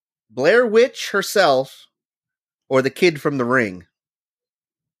 Blair Witch herself or the kid from The Ring?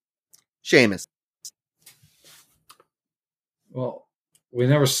 Seamus. Well, we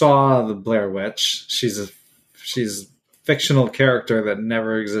never saw the Blair Witch. She's a fictional character that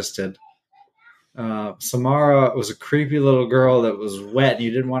never existed. Samara was a creepy little girl that was wet and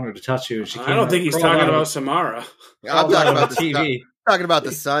you didn't want her to touch you. I don't think he's talking about Samara. I'm talking about the TV. Talking about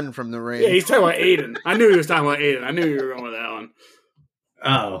the son from The Ring. Yeah, he's talking about Aiden. I knew he was talking about Aiden. I knew you were going with that one.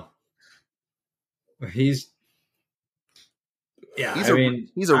 Oh. He's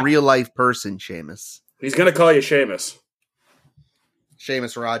a real life person, Seamus. He's gonna call you Seamus.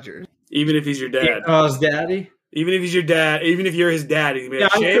 Seamus Rogers. Even if he's your dad. Oh, his daddy? Even if he's your dad, even if you're his dad, he's gonna be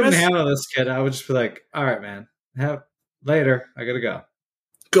like, I couldn't Seamus? handle this kid. I would just be like, all right, man. Later. I gotta go.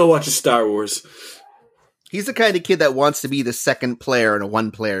 Go watch a Star Wars. He's the kind of kid that wants to be the second player in a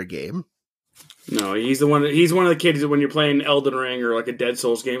 1-player game. No, he's one of the kids that when you're playing Elden Ring or like a Dead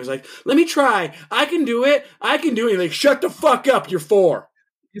Souls game, he's like, let me try. I can do it. You're like, shut the fuck up. You're 4.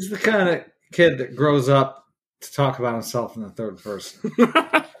 He's the kind of kid that grows up to talk about himself in the third person.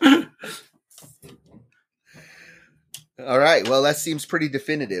 All right. Well, that seems pretty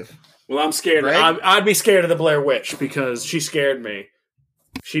definitive. Well, I'm scared. I'd be scared of the Blair Witch because she scared me.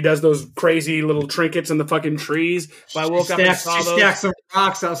 She does those crazy little trinkets in the fucking trees. If I woke up and saw those. She stacks some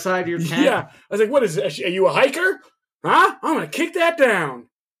rocks outside your tent. Yeah. I was like, what is it? Are you a hiker? Huh? I'm going to kick that down.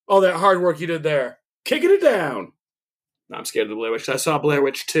 All that hard work you did there. Kicking it down. No, I'm scared of the Blair Witch. I saw Blair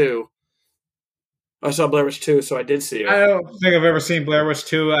Witch 2. So I did see her. I don't think I've ever seen Blair Witch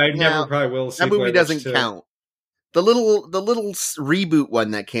 2. I never probably will see that movie. Blair Doesn't Witch count. The little reboot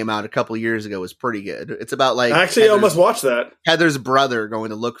one that came out a couple years ago was pretty good. It's about like I actually almost watched that. Heather's brother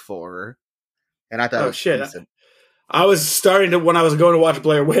going to look for her, and I thought, oh shit! I was starting to when I was going to watch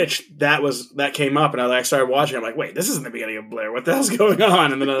Blair Witch. That came up, and I started watching. I'm like, wait, this isn't the beginning of Blair. What the hell's going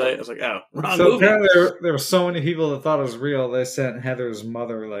on? And then I was like, oh, wrong movie. Apparently there were so many people that thought it was real. They sent Heather's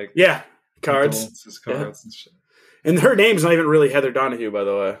mother cards and shit. And her name's not even really Heather Donahue, by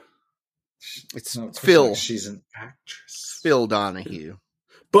the way. It's Phil. Like she's an actress. Phil Donahue.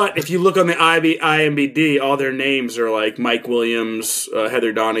 But if you look on the IMDb, all their names are like Mike Williams,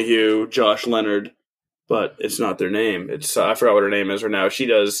 Heather Donahue, Josh Leonard. But it's not their name. It's I forgot what her name is right now. She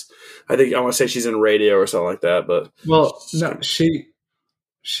does. I want to say she's in radio or something like that. But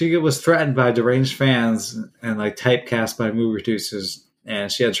she was threatened by deranged fans and like typecast by movie producers,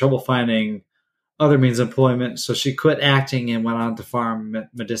 and she had trouble finding other means of employment, so she quit acting and went on to farm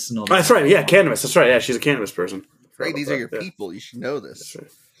medicinal. That's right. Yeah, cannabis. That's right. Yeah, she's a cannabis person. Right, these are your people. You should know this.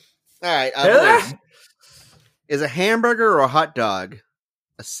 Right. All right. Is a hamburger or a hot dog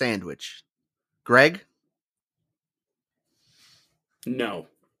a sandwich? Greg? No.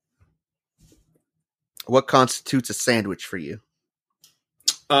 What constitutes a sandwich for you?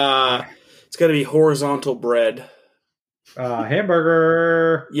 It's got to be horizontal bread.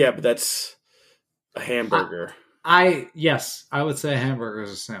 Hamburger. Yeah, but that's a hamburger. I would say a hamburger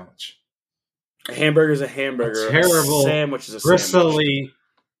is a sandwich. A hamburger is a hamburger. A terrible a sandwich is a bristly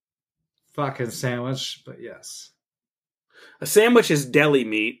fucking sandwich, but yes. A sandwich is deli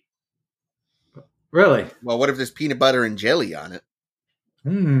meat. Really? Well, what if there's peanut butter and jelly on it?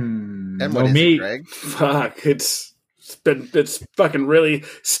 Then what is meat. it, Greg? Fuck, it's fucking really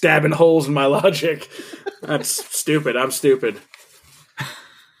stabbing holes in my logic. That's stupid. I'm stupid.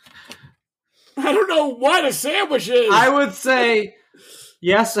 I don't know what a sandwich is. I would say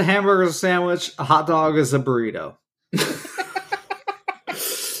yes, a hamburger is a sandwich. A hot dog is a burrito.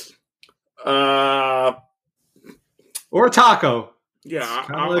 Or a taco. Yeah, It's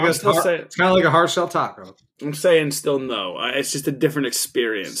kind of like a hard shell taco. I'm saying still no. It's just a different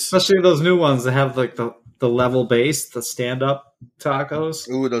experience. Especially those new ones that have like the level base, the stand-up tacos.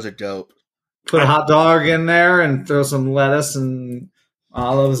 Ooh, those are dope. Put a hot dog in there and throw some lettuce and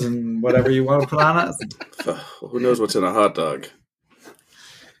olives and whatever you want to put on it. Who knows what's in a hot dog?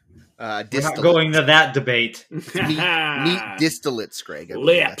 We're not going to that debate. Meat distillates, Greg. I believe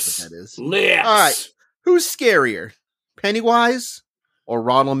Lips. that's what that is. Lips. All right. Who's scarier, Pennywise or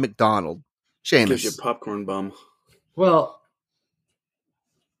Ronald McDonald? Gives you Seamus. a popcorn bum. Well,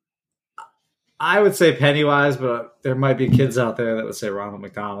 I would say Pennywise, but there might be kids out there that would say Ronald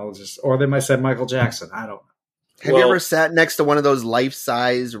McDonald, or they might say Michael Jackson. I don't know. Have you ever sat next to one of those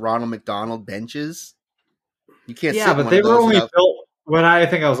life-size Ronald McDonald benches? You can't. Yeah, sit in but one they of were those only without- built when I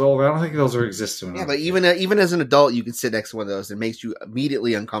think I was older. I don't think those were existing. Yeah, but even as an adult, you can sit next to one of those. It makes you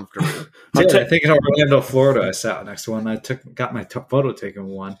immediately uncomfortable. I think in Orlando, Florida, I sat next to one. I got my photo taken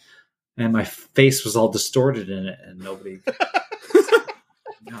with one, and my face was all distorted in it, and nobody.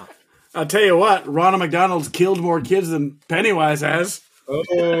 No. I'll tell you what, Ronald McDonald's killed more kids than Pennywise has. Oh,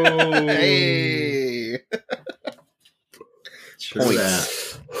 Hey, True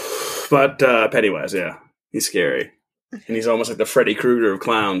Points. that. But Pennywise, yeah. He's scary. And he's almost like the Freddy Krueger of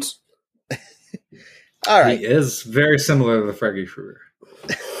clowns. all right. He is very similar to the Freddy Krueger.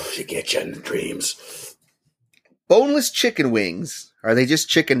 You get you in the dreams. Boneless chicken wings. Are they just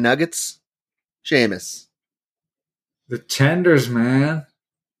chicken nuggets? Seamus. The tenders, man.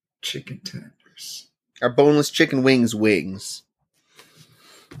 Chicken tenders. Are boneless chicken wings wings?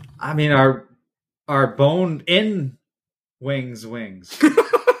 I mean, our bone in wings.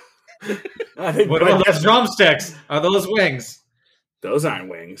 I think What are those drumsticks? Are those wings? those aren't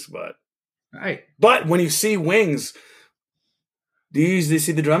wings, but Right. when you see wings, do you usually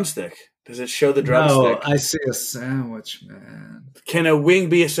see the drumstick? Does it show the drumstick? No, I see a sandwich, man. Can a wing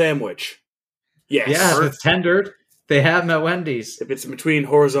be a sandwich? Yes. Yeah, if it's tendered. They have them at Wendy's. If it's in between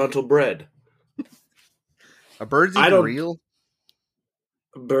horizontal bread. Are birds I even don't- real?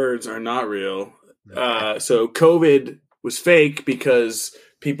 Birds are not real. So COVID was fake because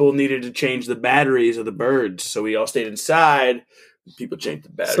people needed to change the batteries of the birds. So we all stayed inside. People changed the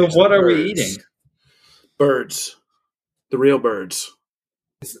batteries. So what of the are we birds. eating? Birds. The real birds.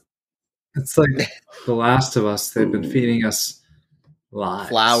 It's like The Last of Us. They've been feeding us lies.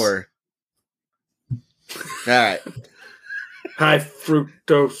 Flour. All right. High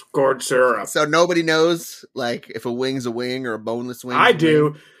fructose corn syrup. So nobody knows, like, if a wing's a wing or a boneless wing. I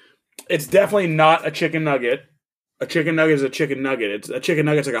do. It's definitely not a chicken nugget. A chicken nugget is a chicken nugget. It's a chicken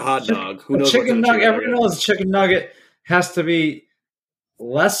nugget's like a hot dog. Who A knows? chicken what's in a nugget. Everyone knows a chicken nugget has to be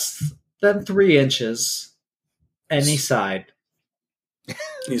less than 3 inches any side.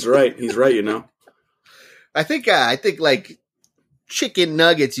 He's right. He's right. You know. I think like chicken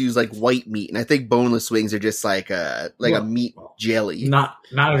nuggets use like white meat, and I think boneless wings are just like a meat jelly. Not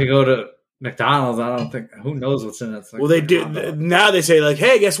if you go to McDonald's. I don't think. Who knows what's in it? It's like Well, they a do hot dog. now. They say like,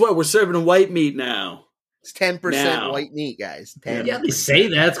 "Hey, guess what? We're serving white meat now." It's 10% Now. white meat, guys. 10%. Yeah, they say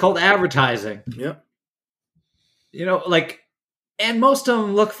that. It's called advertising. Yep. You know, like, and most of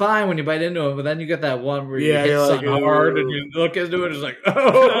them look fine when you bite into them, but then you get that one where you Yeah, hit you're like, something hard and "Ooh." you look into it, it's like,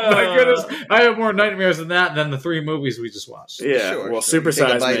 oh my goodness, I have more nightmares than that than the 3 movies we just watched. Yeah. Sure, well, sure. Take a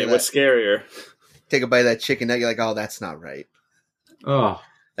supersize bite me. of What's scarier? Take a bite of that chicken nugget, you're like, oh, that's not right. Oh,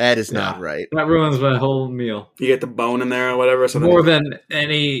 That is Yeah. not right. that ruins my whole meal. You get the bone in there or whatever. So More than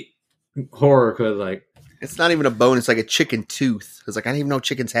any horror could, like. It's not even a bone. It's like a chicken tooth. It's like, I didn't even know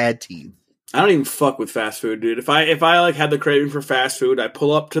chickens had teeth. I don't even fuck with fast food, dude. If I like had the craving for fast food, I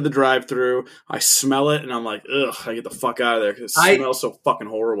pull up to the drive-thru, I smell it, and I'm like, ugh, I get the fuck out of there because it smells so fucking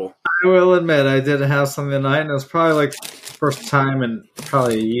horrible. I will admit, I did have something tonight, and it was probably like first time in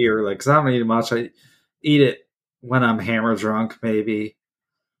probably a year. Like, because I don't eat much. I eat it when I'm hammer drunk, maybe.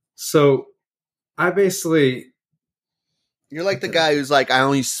 So I basically. You're like the guy who's like, I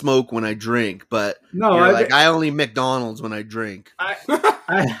only smoke when I drink, but No, you're I, like, I only McDonald's when I drink.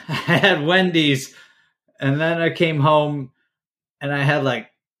 I had Wendy's, and then I came home, and I had like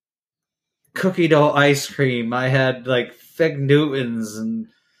cookie dough ice cream. I had like Fig Newtons and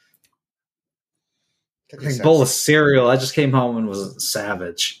a bowl of cereal. I just came home and was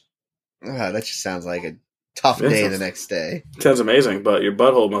savage. That just sounds like a tough day the next day. Sounds amazing, but your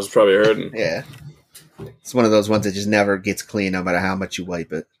butthole must probably hurting. Yeah. It's one of those ones that just never gets clean no matter how much you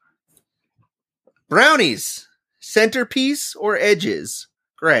wipe it. Brownies. Centerpiece or edges?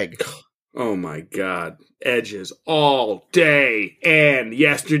 Greg. Oh my God. Edges all day and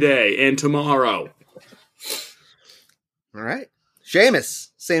yesterday and tomorrow. All right. Seamus,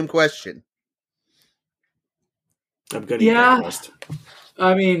 same question. I'm going to eat that crust.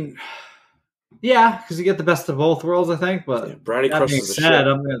 I mean, yeah, because you get the best of both worlds, I think. But Yeah, brownie that crust being is the said, shit.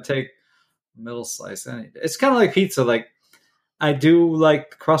 I'm going to take middle slice any day. It's kind of like pizza. Like, I do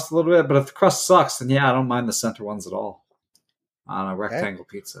like the crust a little bit, but if the crust sucks, then yeah, I don't mind the center ones at all on a rectangle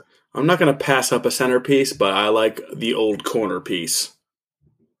pizza. I'm not going to pass up a centerpiece, but I like the old corner piece.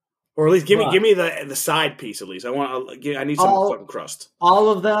 Or at least give me the side piece at least. I need some fucking crust. All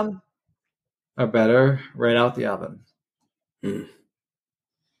of them are better right out the oven.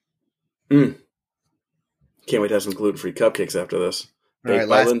 Can't wait to have some gluten-free cupcakes after this. All Baked right,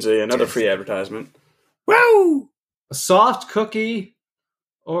 by Lindsay, another free advertisement. Woo! A soft cookie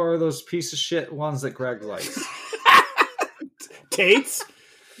or those piece of shit ones that Greg likes. Tate's?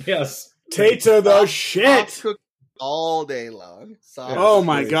 Yes. Tate's are the shit. Soft cookie all day long. Soft Oh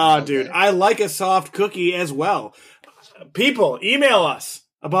my cookie God, all dude. day. I like a soft cookie as well. People, email us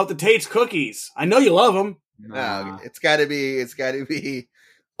about the Tate's cookies. I know you love them. No, it's got to be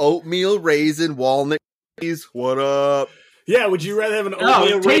oatmeal raisin walnut cookies. What up? Yeah, would you rather have an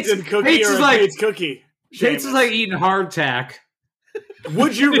oatmeal raisin cookie Tate's or is a like- Tate's cookie? Tate's is Seamus? like eating hardtack.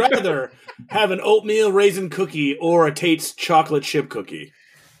 Would you rather have an oatmeal raisin cookie or a Tate's chocolate chip cookie?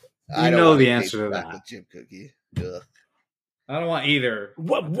 I You don't know want the a answer to that. chocolate chip cookie. Ugh. I don't want either.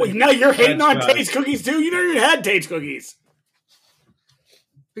 What now you're hating on French fries. Tate's cookies too? You never even had Tate's cookies.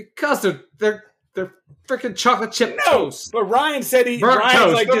 Because they're freaking chocolate chip No, toast. but Ryan said Burnt Ryan's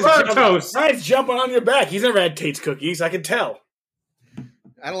toast. like They're just burnt toast. Ryan's jumping on your back. He's never had Tate's cookies. I can tell.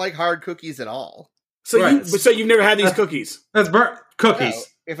 I don't like hard cookies at all. So Right. you've never had these cookies. That's burnt cookies. No,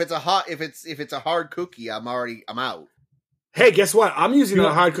 if it's a hard cookie, I'm out. Hey, guess what? I'm usually You not a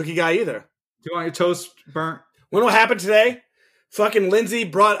want- hard cookie guy either. Do you want your toast burnt? When what happened today? Fucking Lindsay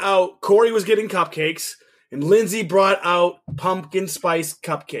brought out, Corey was getting cupcakes, and Lindsay brought out pumpkin spice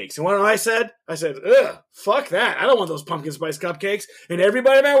cupcakes. And what I said? I said, ugh, fuck that. I don't want those pumpkin spice cupcakes. And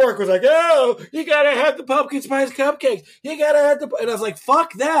everybody at my work was like, oh, you gotta have the pumpkin spice cupcakes. You gotta have the, and I was like,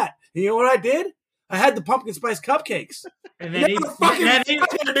 fuck that. And you know what I did? I had the pumpkin spice cupcakes. And They then were fucking fire,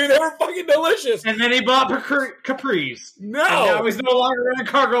 dude. They were fucking delicious. he bought capris. No. And now he's no longer wearing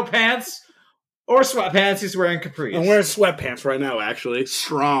cargo pants or sweatpants. He's wearing capris. I'm wearing sweatpants right now, actually.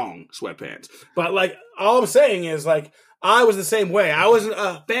 Strong sweatpants. But, like, all I'm saying is, like, I was the same way. I wasn't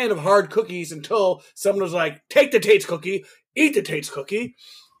a fan of hard cookies until someone was like, take the Tate's cookie, eat the Tate's cookie.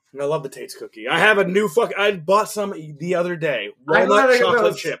 And I love the Tate's cookie. I have a new I bought some the other day. I'd Walnut rather get chocolate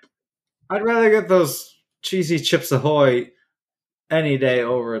those- chip. I'd rather get those cheesy Chips Ahoy any day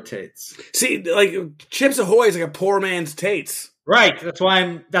over a Tate's. See, like, Chips Ahoy is like a poor man's Tate's. Right. That's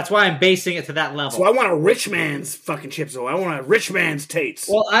why I'm basing it to that level. So I want a rich man's fucking Chips Ahoy. I want a rich man's Tate's.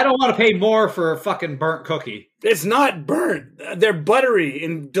 Well, I don't want to pay more for a fucking burnt cookie. It's not burnt. They're buttery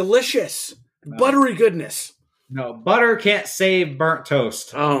and delicious. Buttery goodness. No, butter can't save burnt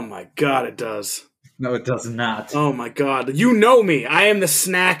toast. Oh my God, it does. No, it does not. Oh my God. You know me. I am the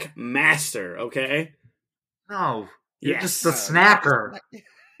snack master, okay? No, you're Yes. just the snacker.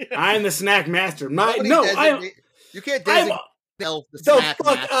 I am the snack master. Nobody you can't I'm designate yourself the the snack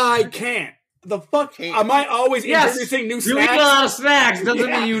fuck master. I can't. The fuck Can't. am I always Yes, introducing new You eat a snacks? lot of snacks doesn't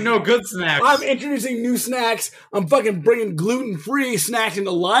Yeah. mean you know good snacks. I'm introducing new snacks. I'm fucking bringing gluten-free snacks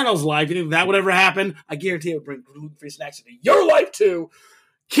into Lionel's life. You think that would ever happen? I guarantee it would bring gluten-free snacks into your life too.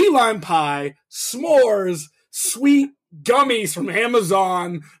 Key lime pie, s'mores, sweet gummies from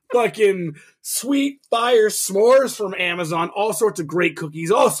Amazon, fucking sweet fire s'mores from Amazon, all sorts of great cookies,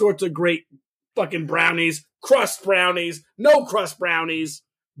 all sorts of great fucking brownies, crust brownies, no crust brownies,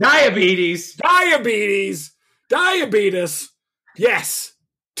 Diabetes. diabetes. Yes.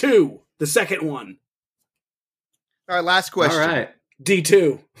 2. The second one. All right, last question. All right.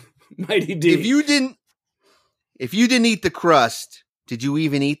 D2. Mighty D. If you didn't eat the crust, did you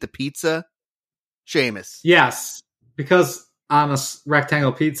even eat the pizza? Seamus. Yes, because on a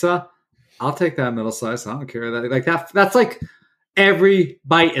rectangle pizza, I'll take that middle slice. I don't care that. Like that. That's like every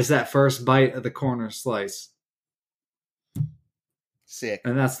bite is that first bite of the corner slice, Sick.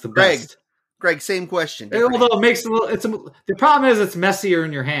 and that's the Greg, best. Greg, same question. Although it makes a little, the problem is it's messier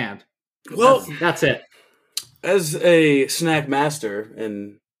in your hand. Well, That's it. as a snack master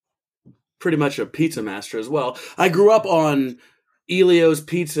and pretty much a pizza master as well, I grew up on Elio's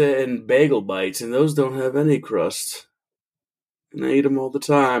Pizza and Bagel Bites, and those don't have any crust. And I eat them all the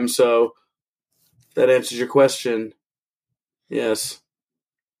time, so if that answers your question. Yes.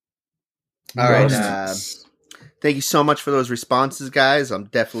 All right. Crust. Thank you so much for those responses, guys. I'm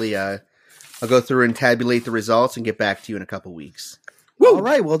definitely I'll go through and tabulate the results and get back to you in a couple weeks. Woo! All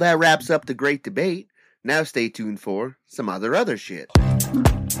right, well, that wraps up the great debate. Now stay tuned for some other shit. Would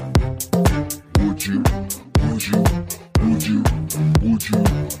you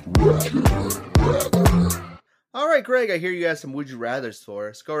rather? All right, Greg, I hear you have some Would You Rathers for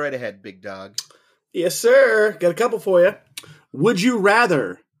us. Go right ahead, big dog. Yes, sir. Got a couple for you. Would you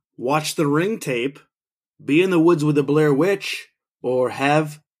rather watch the Ring tape, be in the woods with the Blair Witch, or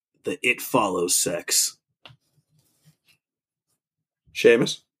have the It Follows sex?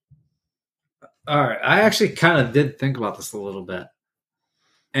 Seamus? All right. I actually kind of did think about this a little bit.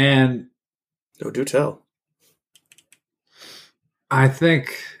 And Oh, do tell. I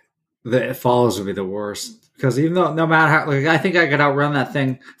think that It Follows would be the worst. Because even though, no matter how, like, I think I could outrun that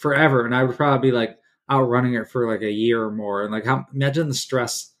thing forever, and I would probably be like outrunning it for like a year or more. And like, imagine the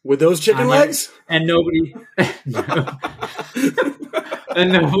stress. With those chicken legs? And nobody,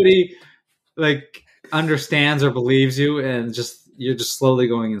 and nobody like understands or believes you, and you're just slowly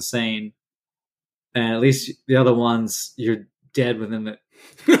going insane. And at least the other ones, you're dead within a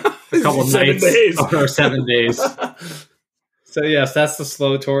couple nights or 7 days. So yes, that's the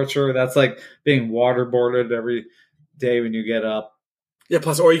slow torture. That's like being waterboarded every day when you get up. Yeah,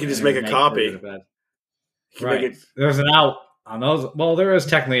 plus, or you can just make a copy. Right. There's an out on those. Well, there is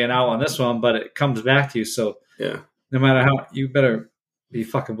technically an out on this one, but it comes back to you. So yeah, no matter how, you better be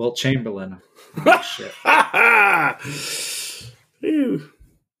fucking Wilt Chamberlain. Oh, shit.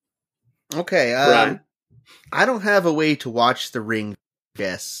 Okay. Right. I don't have a way to watch The Ring.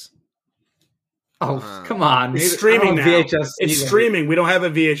 Guess. Oh, come on. It's streaming now. VHS it's streaming. We don't have a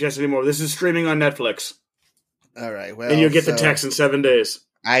VHS anymore. This is streaming on Netflix. All right. Well, and you'll get the text in 7 days.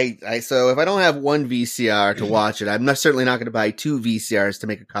 So if I don't have one VCR to watch it, I'm certainly not going to buy 2 VCRs to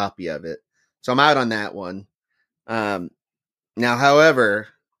make a copy of it. So I'm out on that one. Now, however,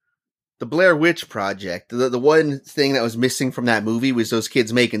 the Blair Witch Project, the one thing that was missing from that movie was those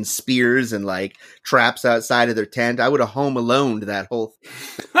kids making spears and like traps outside of their tent. I would have Home Aloned that whole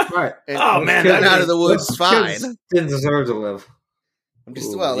right. Oh man, that out of the woods fine. Didn't deserve to live. I'm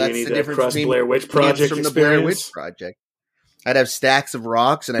just that's the difference between Blair Witch Project from experience. the Blair Witch Project. I'd have stacks of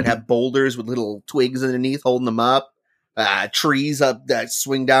rocks and I'd have boulders with little twigs underneath holding them up, trees up that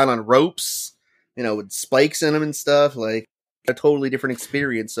swing down on ropes, with spikes in them and stuff. Like a totally different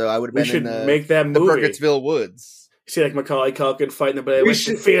experience. So I would have been in make that movie. The Burkittsville woods. See, like Macaulay Culkin fighting the Blair Witch.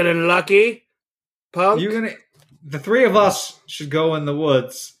 Feeling lucky, punk? The three of us should go in the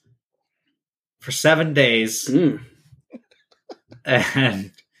woods for 7 days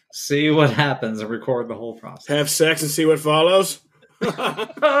and see what happens and record the whole process. Have sex and see what follows.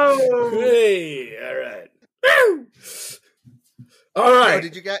 Oh, hey! All right. Woo! All right. Oh,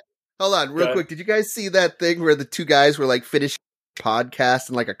 did you guys? Hold on, real quick. Did you guys see that thing where the 2 guys were like finishing a podcast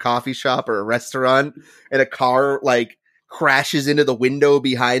in like a coffee shop or a restaurant, and a car like crashes into the window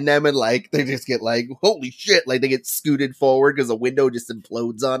behind them, and like they just get like, holy shit! Like they get scooted forward because the window just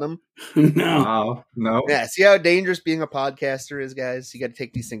implodes on them. No. Yeah, see how dangerous being a podcaster is, guys. You got to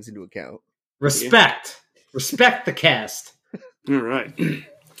take these things into account. Respect the cast. All right.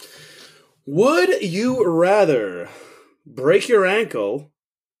 Would you rather break your ankle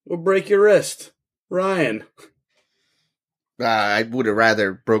or break your wrist? Ryan. I would have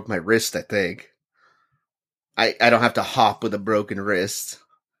rather broke my wrist, I think. I don't have to hop with a broken wrist.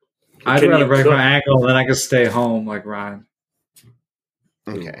 I'd rather break my ankle than I could stay home like Ryan.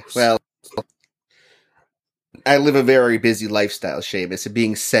 Okay. Well, I live a very busy lifestyle, Seamus, and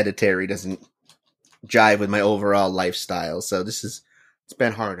being sedentary doesn't jive with my overall lifestyle. So it's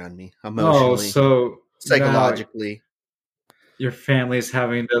been hard on me emotionally, psychologically. Your family's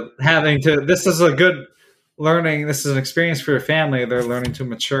having to. This is a good learning. This is an experience for your family. They're learning to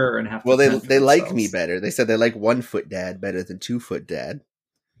mature and have. Well, they like me better. They said they like 1 foot dad better than 2 foot dad.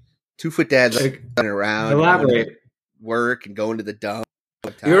 2 foot dad's running around, elaborate, work and going to the dump.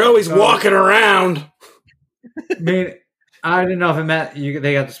 You're always walking around. I mean, I didn't know if it meant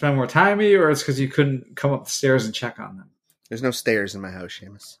they got to spend more time with you, or it's because you couldn't come up the stairs and check on them. There's no stairs in my house,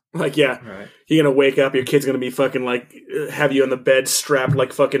 Seamus. Like, yeah, right. You're going to wake up, your kid's going to be fucking, like, have you on the bed strapped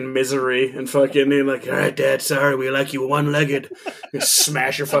like fucking Misery, and fucking, you're like, all right, Dad, sorry, we like you one-legged. You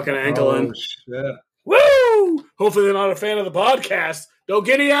smash your fucking ankle in. Shit. Woo! Hopefully they're not a fan of the podcast. Don't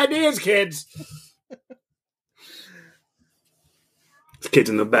get any ideas, kids. This kid's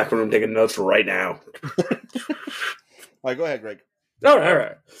in the back room taking notes right now. All right, go ahead, Greg. All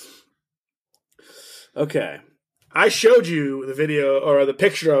right. Okay. I showed you the video or the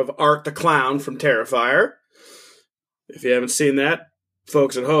picture of Art the Clown from Terrifier. If you haven't seen that,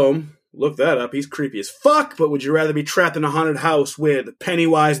 folks at home, Look that up. He's creepy as fuck. But would you rather be trapped in a haunted house with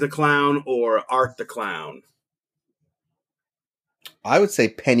Pennywise the Clown or Art the Clown? I would say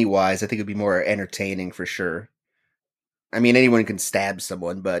Pennywise. I think it'd be more entertaining for sure. I mean, anyone can stab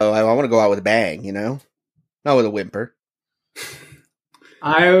someone, but I want to go out with a bang, you know? Not with a whimper.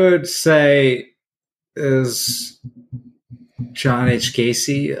 I would say, is John H.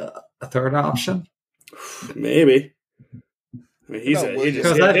 Gacy a third option? Maybe. I mean,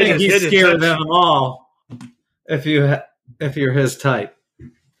 because I think he's scarier than them all. If you're his type,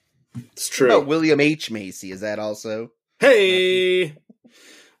 it's true. What about William H. Macy? Is that also? Hey,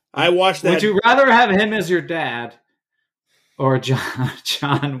 I watched that. Would you rather have him as your dad or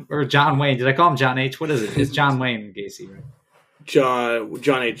John Wayne? Did I call him John H? What is it? It's John Wayne Gacy, right?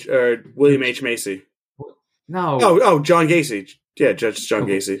 John H. or William H. Macy. No. Oh, John Gacy. Yeah, Judge John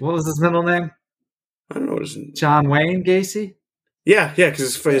Gacy. What was his middle name? I don't know what his name. John Wayne Gacy. Yeah,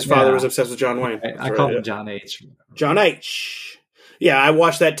 because his father was obsessed with John Wayne. I called him John H. John H. Yeah, I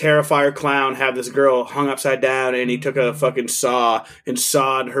watched that Terrifier clown have this girl hung upside down, and he took a fucking saw and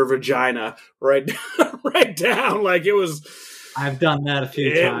sawed her vagina right down like it was. I've done that a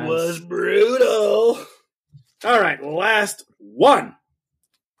few times. It was brutal. All right, last one.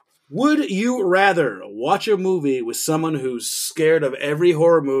 Would you rather watch a movie with someone who's scared of every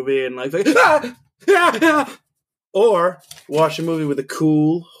horror movie and or watch a movie with a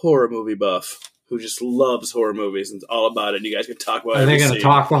cool horror movie buff who just loves horror movies and is all about it, and you guys can talk about it? Are they going to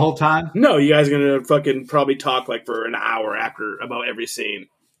talk the whole time? No, you guys are going to fucking probably talk like for an hour after about every scene.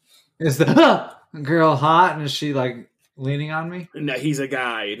 Is the girl hot, and is she like leaning on me? No, he's a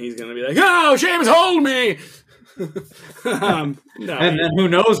guy, and he's going to be like, "Oh, Seamus, hold me!" No. And then who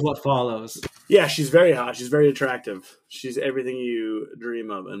knows what follows? Yeah, she's very hot. She's very attractive. She's everything you dream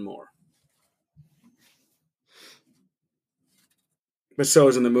of and more. But so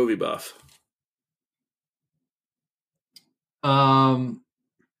is in the movie buff. I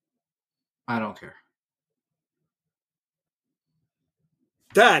don't care.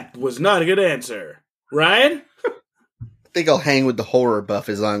 That was not a good answer. Ryan? I think I'll hang with the horror buff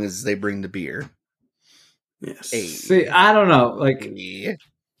as long as they bring the beer. Yes. Hey. See, I don't know. Like, Yeah.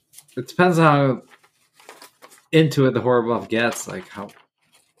 it depends on how into it the horror buff gets. Like, how.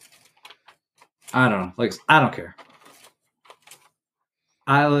 I don't know. Like, I don't care.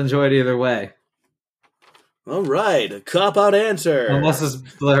 I'll enjoy it either way. All right. A cop-out answer. Unless it's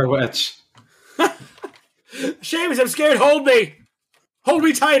Blair Witch. Seamus, I'm scared. Hold me. Hold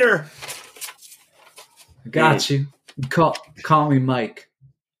me tighter. I got you. Call me Mike.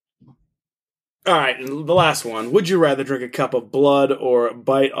 All right, and the last one. Would you rather drink a cup of blood or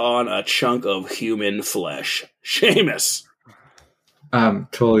bite on a chunk of human flesh? Seamus. I'm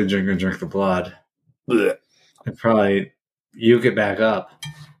totally drink the blood. Blech. And probably you get back up.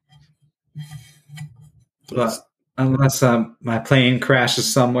 But unless my plane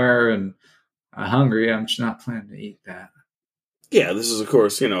crashes somewhere and I'm hungry, I'm just not planning to eat that. Yeah, this is, of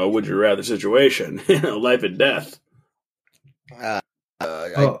course, a would you rather situation. Life and death. I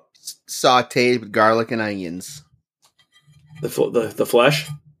sauteed with garlic and onions. The flesh?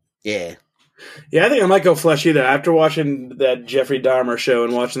 Yeah. Yeah, I think I might go flesh either. After watching that Jeffrey Dahmer show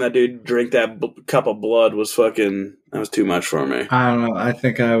and watching that dude drink that cup of blood that was too much for me. I don't know. I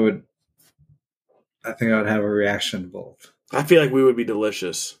think I would have a reaction to both. I feel like we would be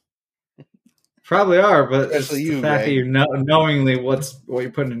delicious. Probably are, but it's Especially the you, fact Greg. that you know knowingly what you're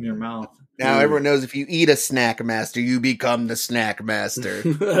putting in your mouth. Now everyone knows if you eat a snack master, you become the snack master.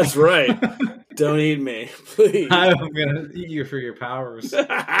 That's right. Don't eat me, please. I'm gonna eat you for your powers.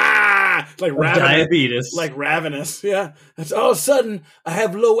 Like ravenous. Diabetes. Like ravenous, yeah. That's all of a sudden I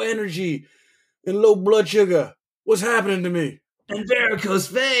have low energy and low blood sugar. What's happening to me? and varicose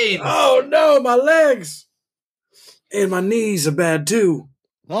veins. Oh no, my legs and my knees are bad too.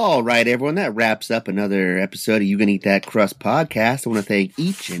 All right, everyone, that wraps up another episode of You Can Eat That Crust podcast. I want to thank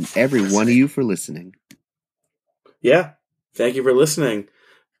each and every one of you for listening. Yeah, thank you for listening.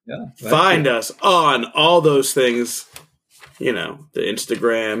 Yeah, Find us on all those things, the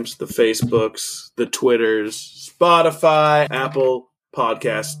Instagrams, the Facebooks, the Twitters, Spotify, Apple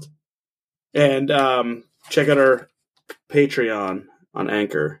Podcast, and check out our Patreon on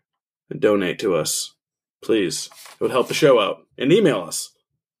Anchor and donate to us, please. It would help the show out. And email us.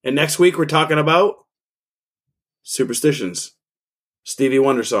 And next week we're talking about superstitions. Stevie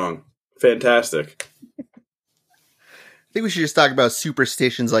Wonder song. Fantastic. I think we should just talk about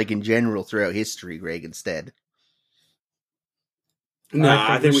superstitions like in general throughout history, Greg, instead. No,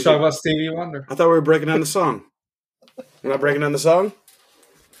 I think we should talk about Stevie Wonder. I thought we were breaking down the song. We're not breaking down the song?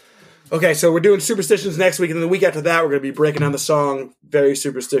 Okay, so we're doing Superstitions next week, and then the week after that, we're going to be breaking down the song Very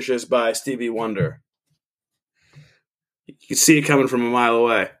Superstitious by Stevie Wonder. You can see it coming from a mile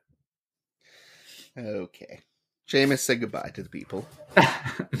away. Okay. Seamus, say goodbye to the people.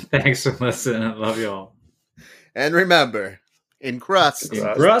 Thanks for listening. I love you all. And remember, in crust, we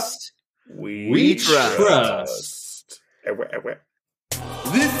trust. This ends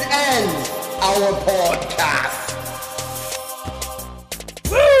our podcast.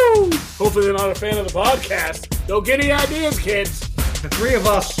 Woo! Hopefully they're not a fan of the podcast. Don't get any ideas, kids. The three of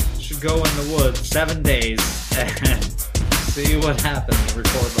us should go in the woods 7 days and see what happens. Record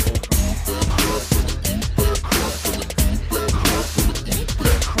the whole thing.